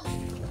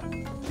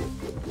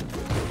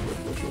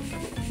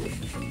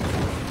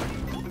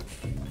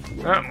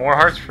ow. More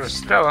hearts for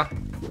Stella.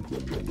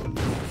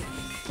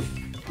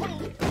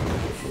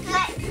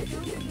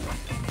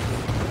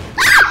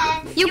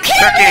 You killed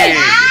Turkey! me!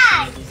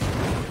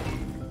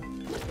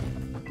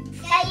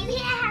 Now you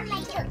can't have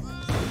my toast.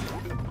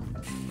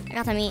 I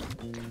got the meat.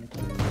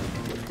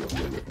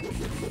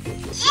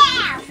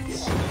 Yeah!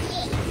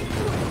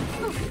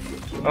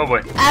 Oh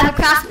boy. I have a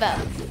crossbow.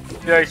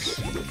 Yikes.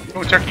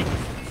 Oh, turkey.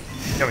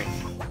 Yummy.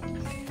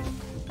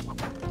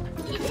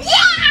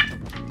 Yeah!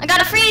 I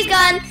got a freeze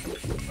gun.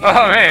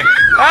 Oh man.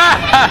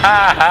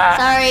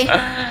 Sorry.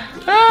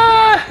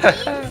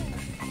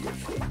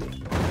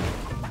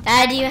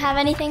 Dad, do you have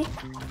anything?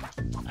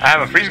 I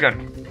have a freeze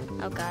gun.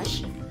 Oh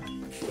gosh.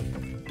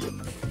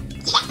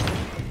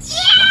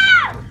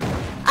 Yeah!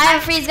 I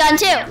have a freeze gun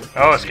too.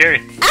 Oh,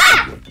 scary.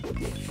 Ah!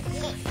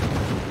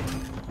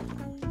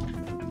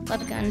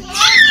 What gun?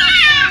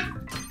 Yeah!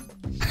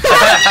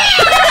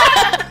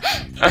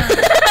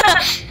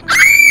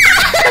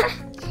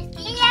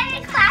 You have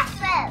a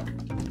crossbow.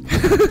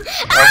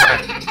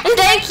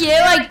 Thank you.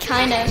 I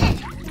kind of.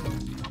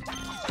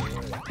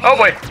 Oh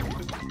boy.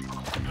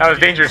 That was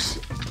dangerous.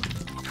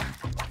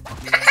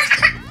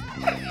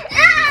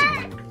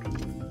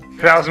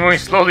 I was moving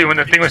slowly when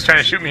the thing was trying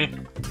to shoot me.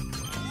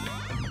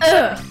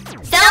 Ugh.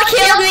 Stella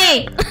killed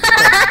me.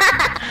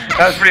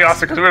 That was pretty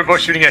awesome because we were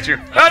both shooting at you.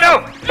 Oh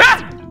no! Ah!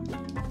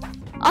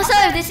 Also,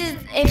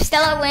 if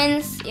Stella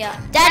wins, yeah.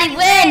 Daddy,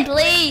 win,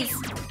 please.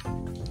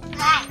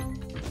 Right.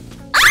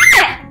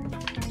 Ah!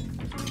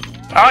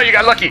 Oh, you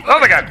got lucky. Oh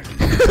my god.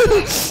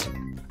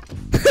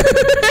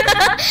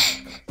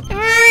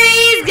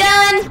 Freeze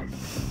gun.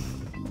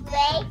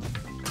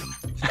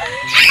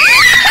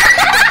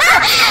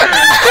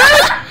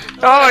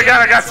 Oh my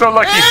god, I got so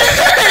lucky.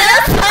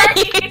 That's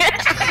funny.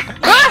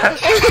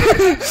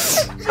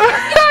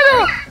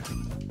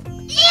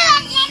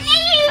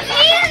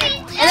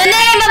 In the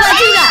name of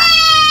Atuga.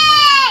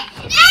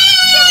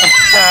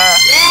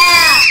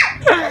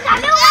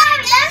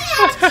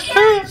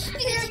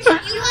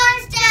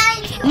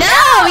 No,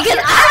 because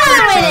I'm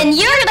gonna win and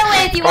you're gonna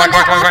win if you won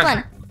that last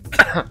one.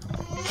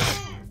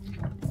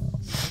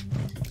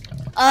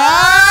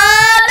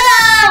 Oh no!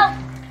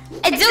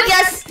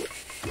 Atuga's.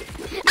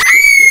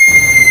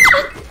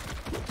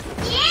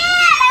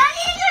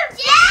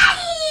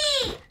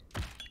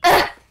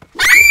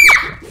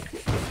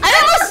 I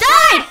almost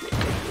died!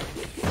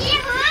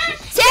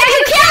 Sam,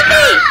 you killed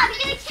me!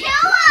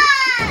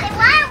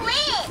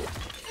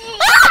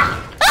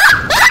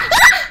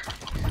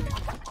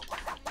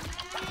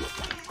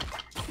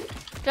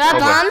 Do I have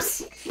bombs?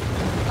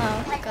 Oh,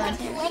 god.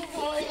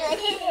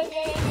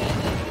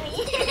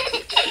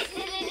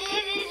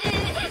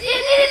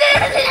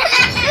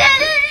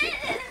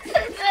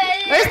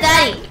 Where's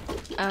Daddy?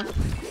 Oh.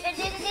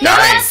 No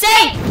one's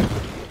safe!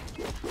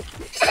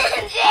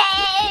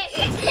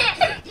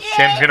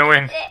 Sam's gonna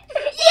win.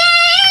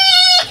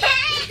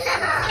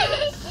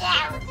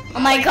 Oh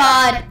my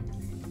god.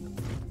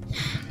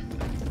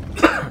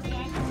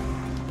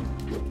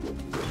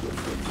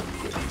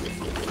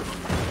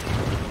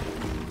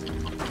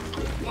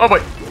 Oh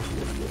boy.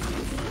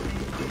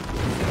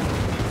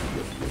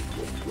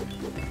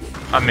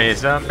 I made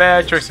some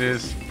bad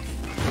choices.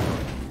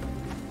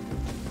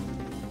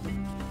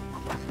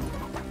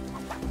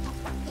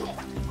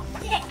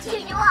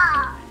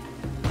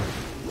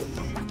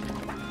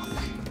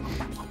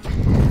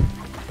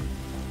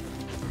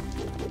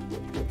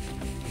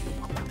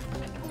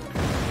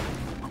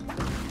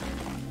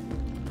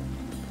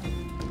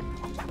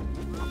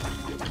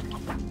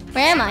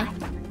 Where am I?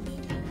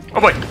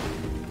 Oh boy.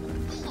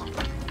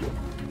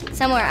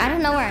 Somewhere. I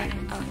don't know where I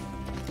am. Oh.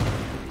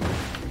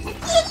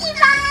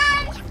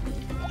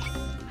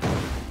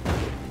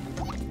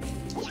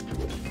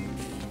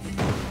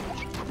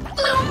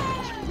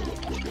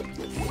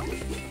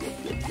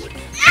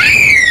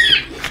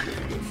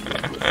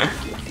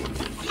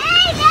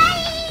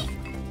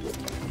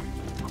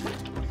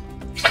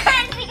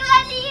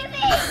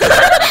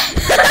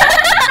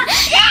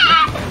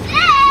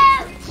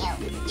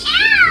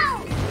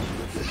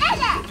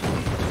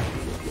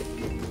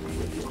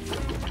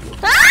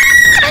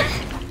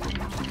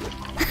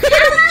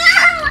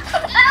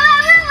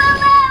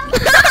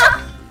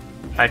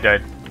 I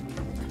died.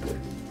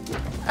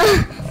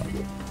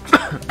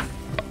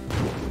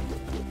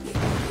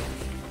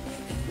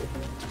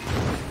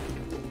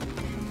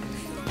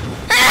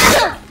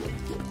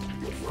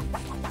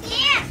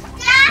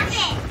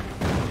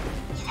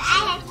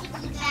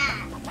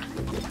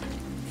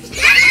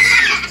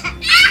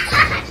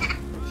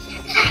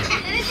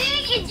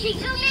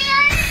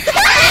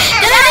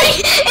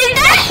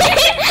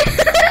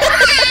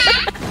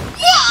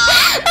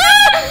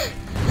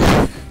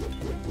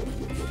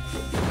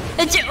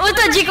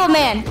 What's a jiggle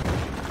man?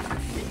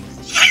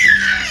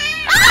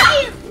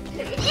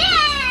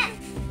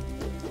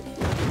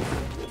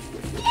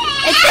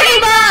 It's sticky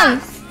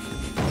bombs!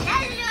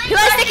 Who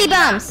has sticky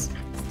bombs?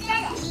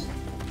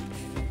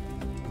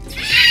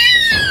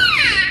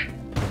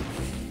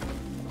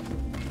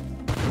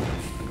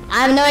 I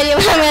have no idea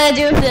what I'm gonna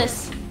do with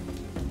this.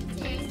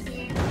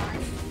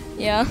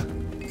 Yeah.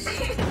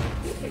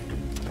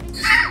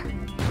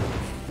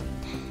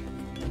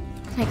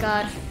 Oh my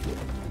god.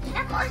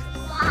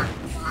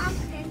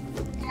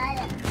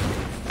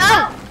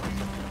 Oh!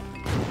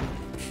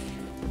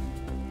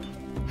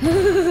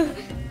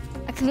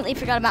 I completely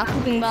forgot about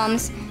pooping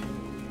bombs.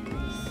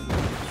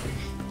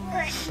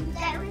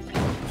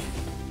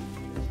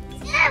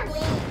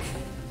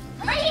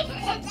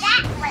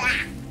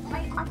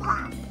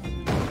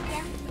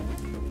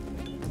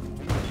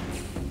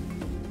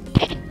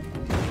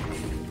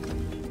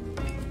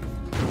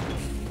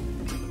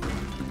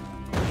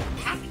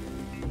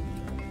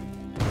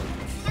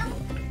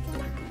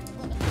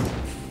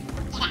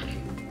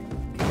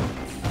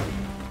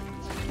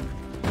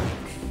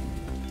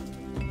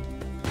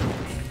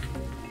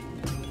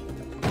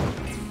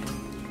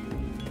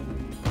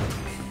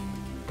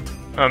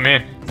 Oh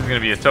man, this is gonna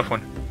be a tough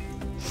one.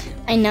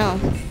 I know.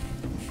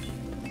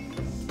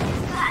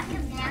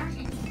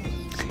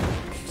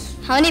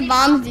 How many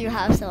bombs do you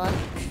have, Scylla?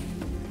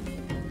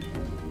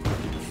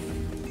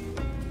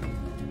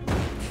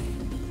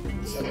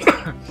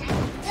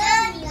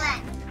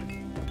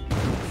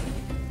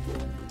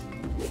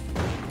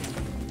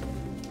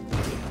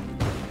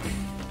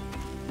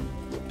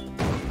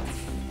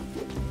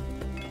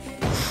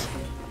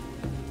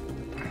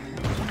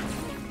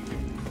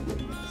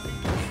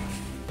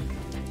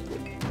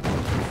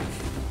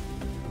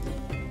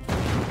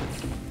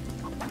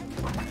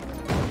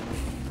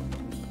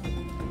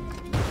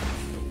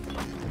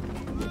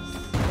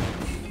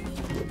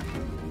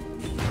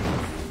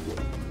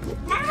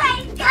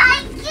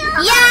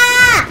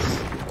 Yeah!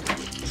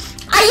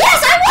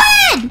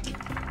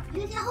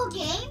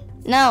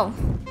 No.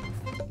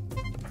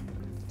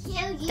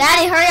 Kill you.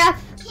 Daddy, hurry up.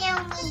 Kill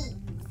me.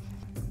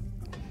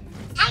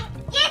 I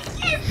get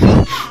you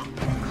back.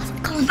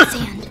 Go in the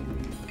sand.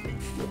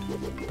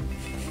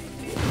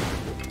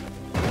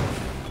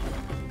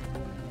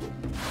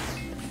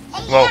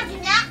 Whoa. Do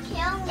not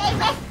kill me.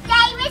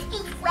 Stay with me,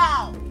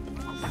 friend.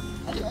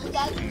 Okay,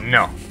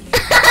 No.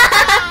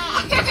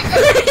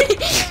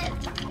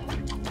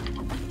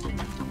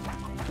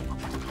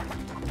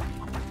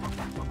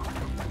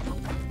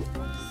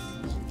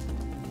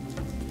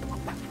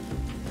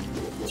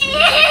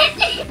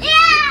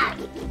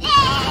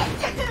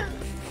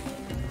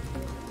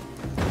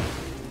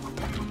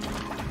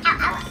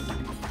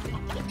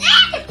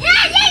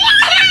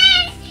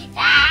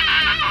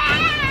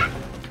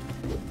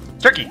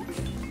 Turkey.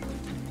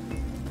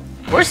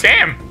 Where's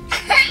Sam?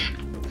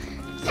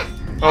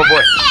 Oh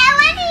boy.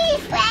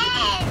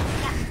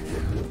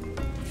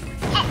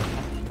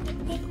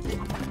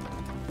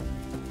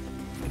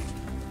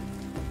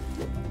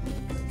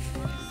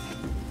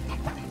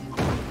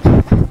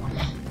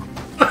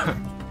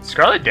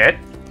 Scarlet dead?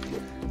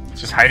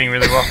 Just hiding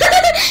really well.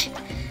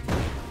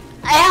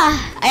 Yeah,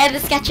 I had the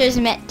Skechers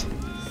mitt.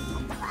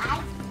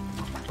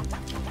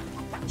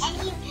 And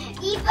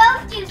you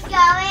both do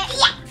Scarlet.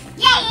 Yeah.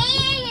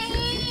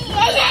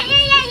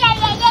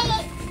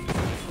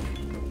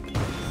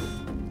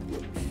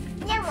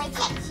 No, I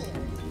catch you.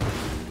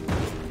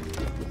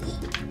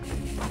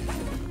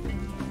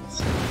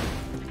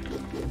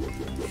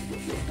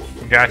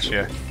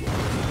 Gotcha.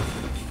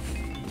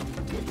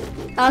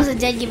 That was a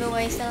dead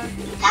giveaway, so.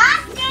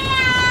 Doctor!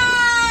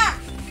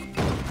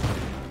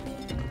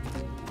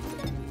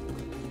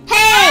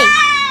 Hey!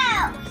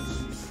 Oh!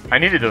 I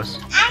needed those.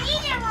 I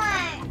needed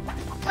one.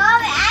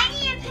 Sorry, I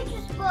need a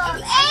picture book.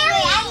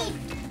 Anyway, I need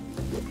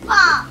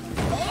ball.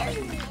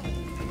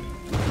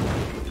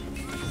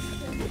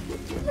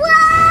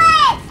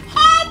 What?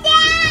 Head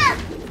down.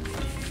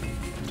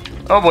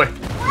 Oh boy.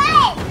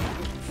 What?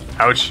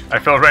 Ouch. I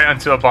fell right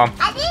onto a bomb.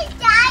 I didn't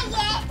die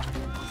yet.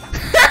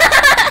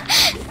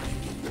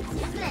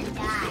 She's gonna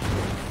die.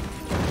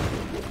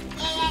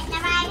 Yeah,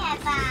 never I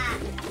have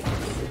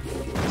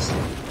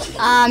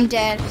I'm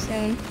dead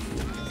soon.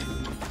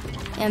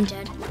 Yeah, I'm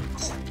dead.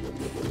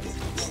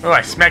 Oh,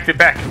 I smacked it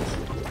back.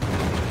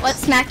 What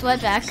smacked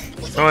what back?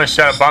 Someone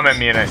shot a bomb at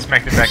me and I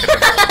smacked it back at them.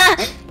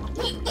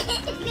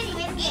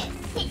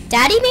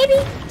 Daddy, maybe?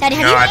 Daddy,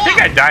 how No, do I you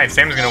think I died.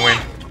 Sam's gonna win.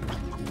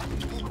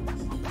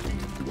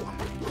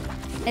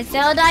 Did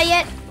Stella die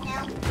yet?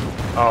 No,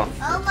 Oh.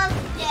 almost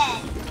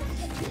dead.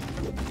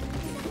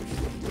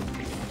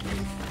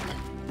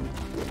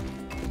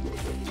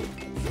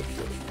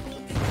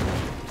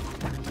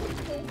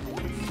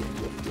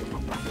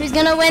 Who's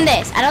gonna win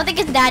this? I don't think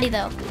it's Daddy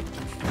though.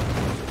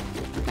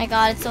 My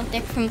God, it's so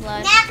thick from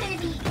blood. Not gonna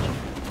be.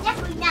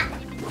 Definitely not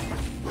gonna be.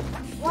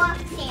 War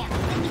Sam.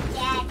 It's gonna be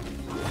dead.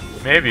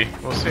 Maybe.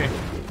 We'll see.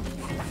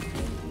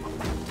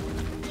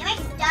 You might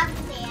stop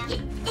Sam.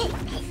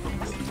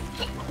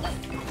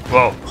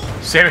 Whoa.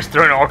 Sam is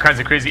throwing all kinds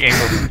of crazy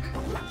angles.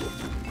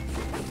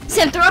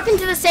 Sam, throw up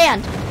into the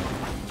sand.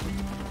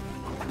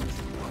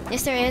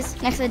 Yes, there is.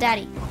 Next to the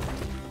Daddy.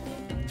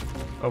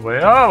 Oh boy.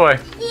 Oh boy.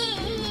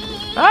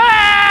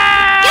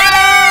 Ah! Get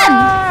him!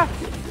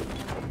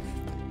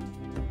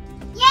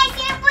 Yes,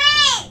 you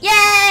win!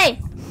 Yay!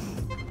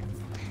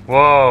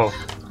 Whoa.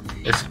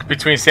 It's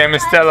between Sam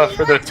and Stella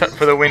for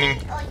the winning.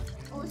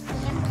 Oh,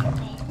 Sam will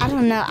win. I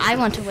don't know. I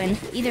want to win.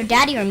 Either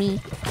Daddy or me.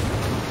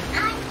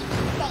 I need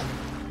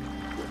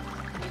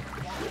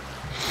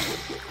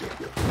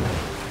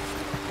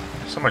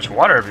to So much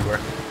water everywhere.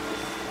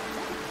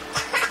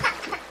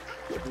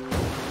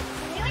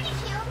 You want to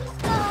kill me,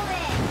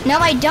 Scarlet? No,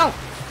 I don't.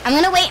 I'm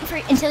gonna wait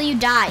until you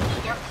die.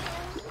 Don't kill me.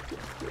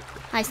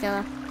 Hi,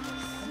 Stella.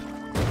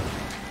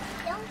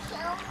 Don't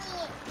kill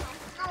me.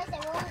 I promise I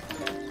won't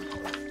kill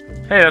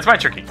you. Hey, that's my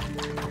turkey.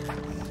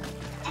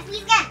 If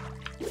you can.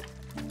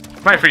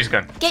 My freeze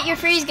gun. Get your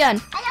freeze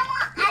gun.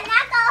 I'm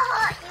not gonna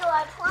hurt you,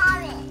 I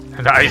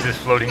promise. The ice is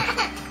floating.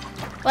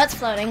 What's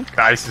floating?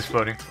 The ice is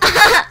floating.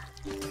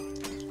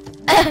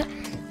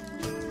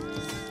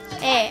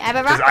 Hey, I have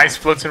a Does rock. ice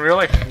floats in real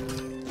life?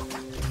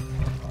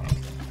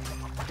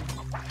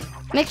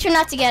 Make sure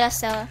not to get us,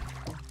 Stella.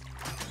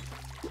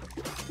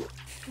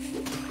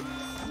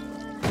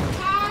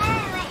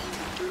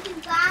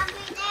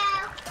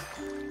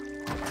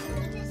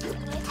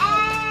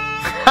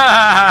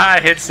 I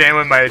hit Sam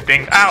with my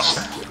thing. Ow!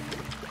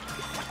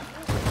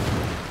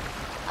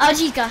 Oh,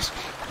 geez, gosh.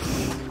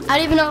 I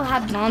don't even know if I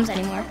have bombs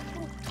anymore.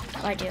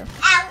 Oh, I do.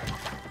 Ow!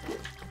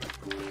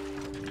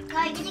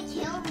 God, you're gonna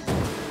kill me.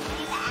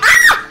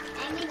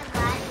 I'm in the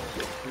body.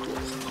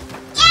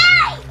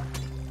 Yay!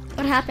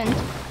 What happened?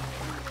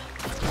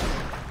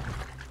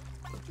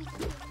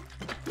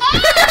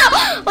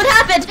 What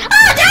happened?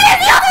 Oh, Daddy has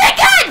the ultimate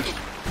gun!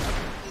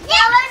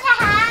 Yellow to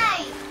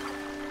hide.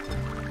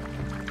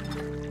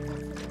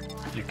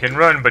 You can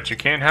run, but you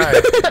can't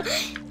hide.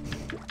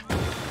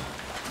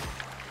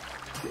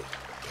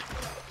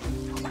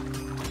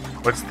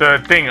 What's the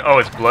thing? Oh,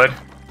 it's blood.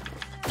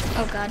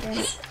 Oh, God, damn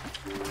it.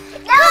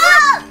 No,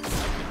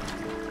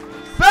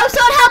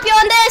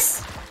 on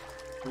this.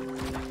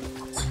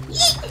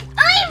 I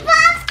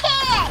lost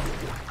it!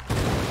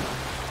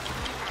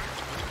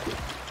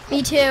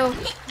 Me too.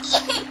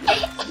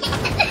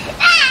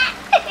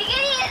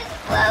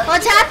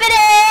 What's What's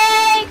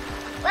happening?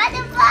 What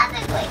the fuck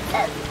is going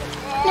on?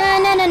 Na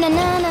na na na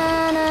na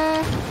na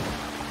na.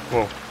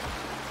 Whoa.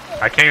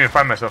 I can't even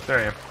find myself. There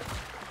I am.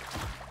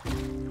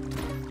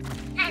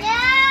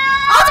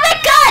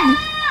 Ultimate gun!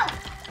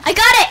 I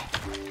got it!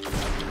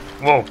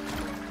 Whoa.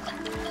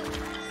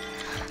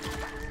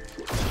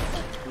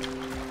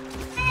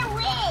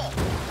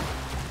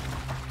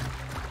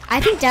 I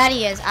think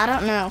Daddy is. I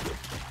don't know.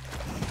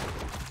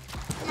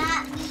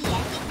 Not me,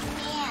 I think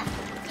Sam.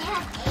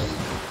 Sam has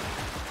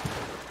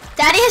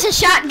Daddy has a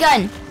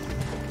shotgun. 8.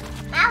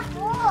 I'm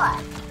 4.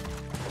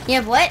 You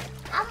have what?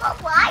 I'm a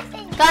wife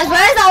and Guys,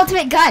 where's the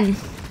ultimate gun?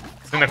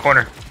 It's in the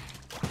corner.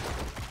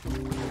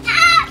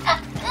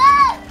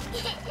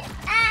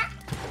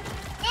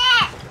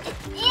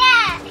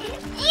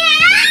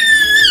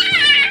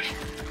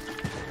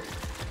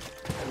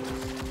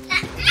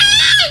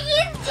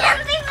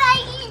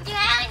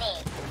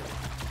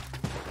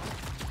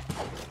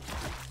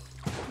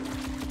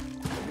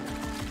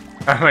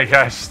 Oh my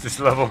gosh, this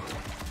level.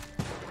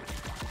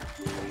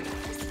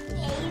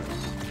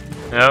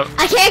 Nope.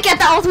 I can't get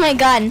the ultimate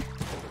gun.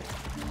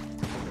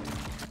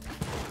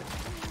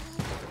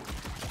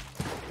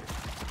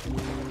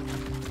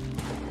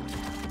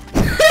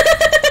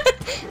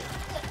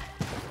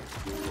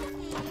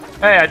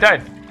 Hey, I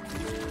died.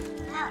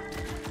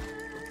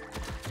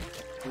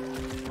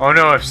 Oh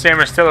no, if Sam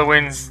or Stella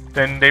wins,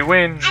 then they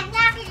win. I'm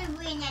not gonna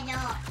win at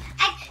all.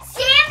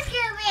 Sam's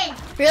gonna win.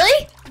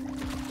 Really?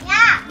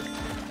 Yeah.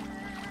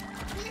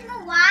 He's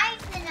more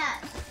wise than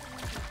us.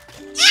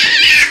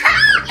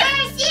 Yeah,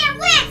 Sam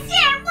win.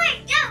 Sam win.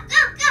 Go,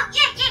 go, go.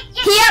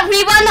 Yeah. We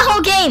won the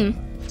whole game.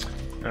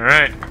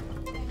 Alright.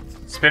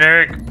 Spin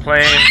Eric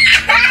playing.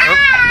 Oh.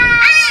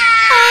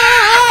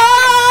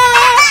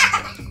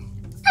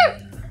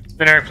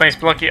 Spin Eric playing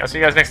Spelunky. I'll see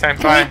you guys next time.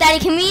 Bye. Daddy,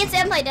 can we and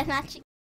Sam play deathmatch?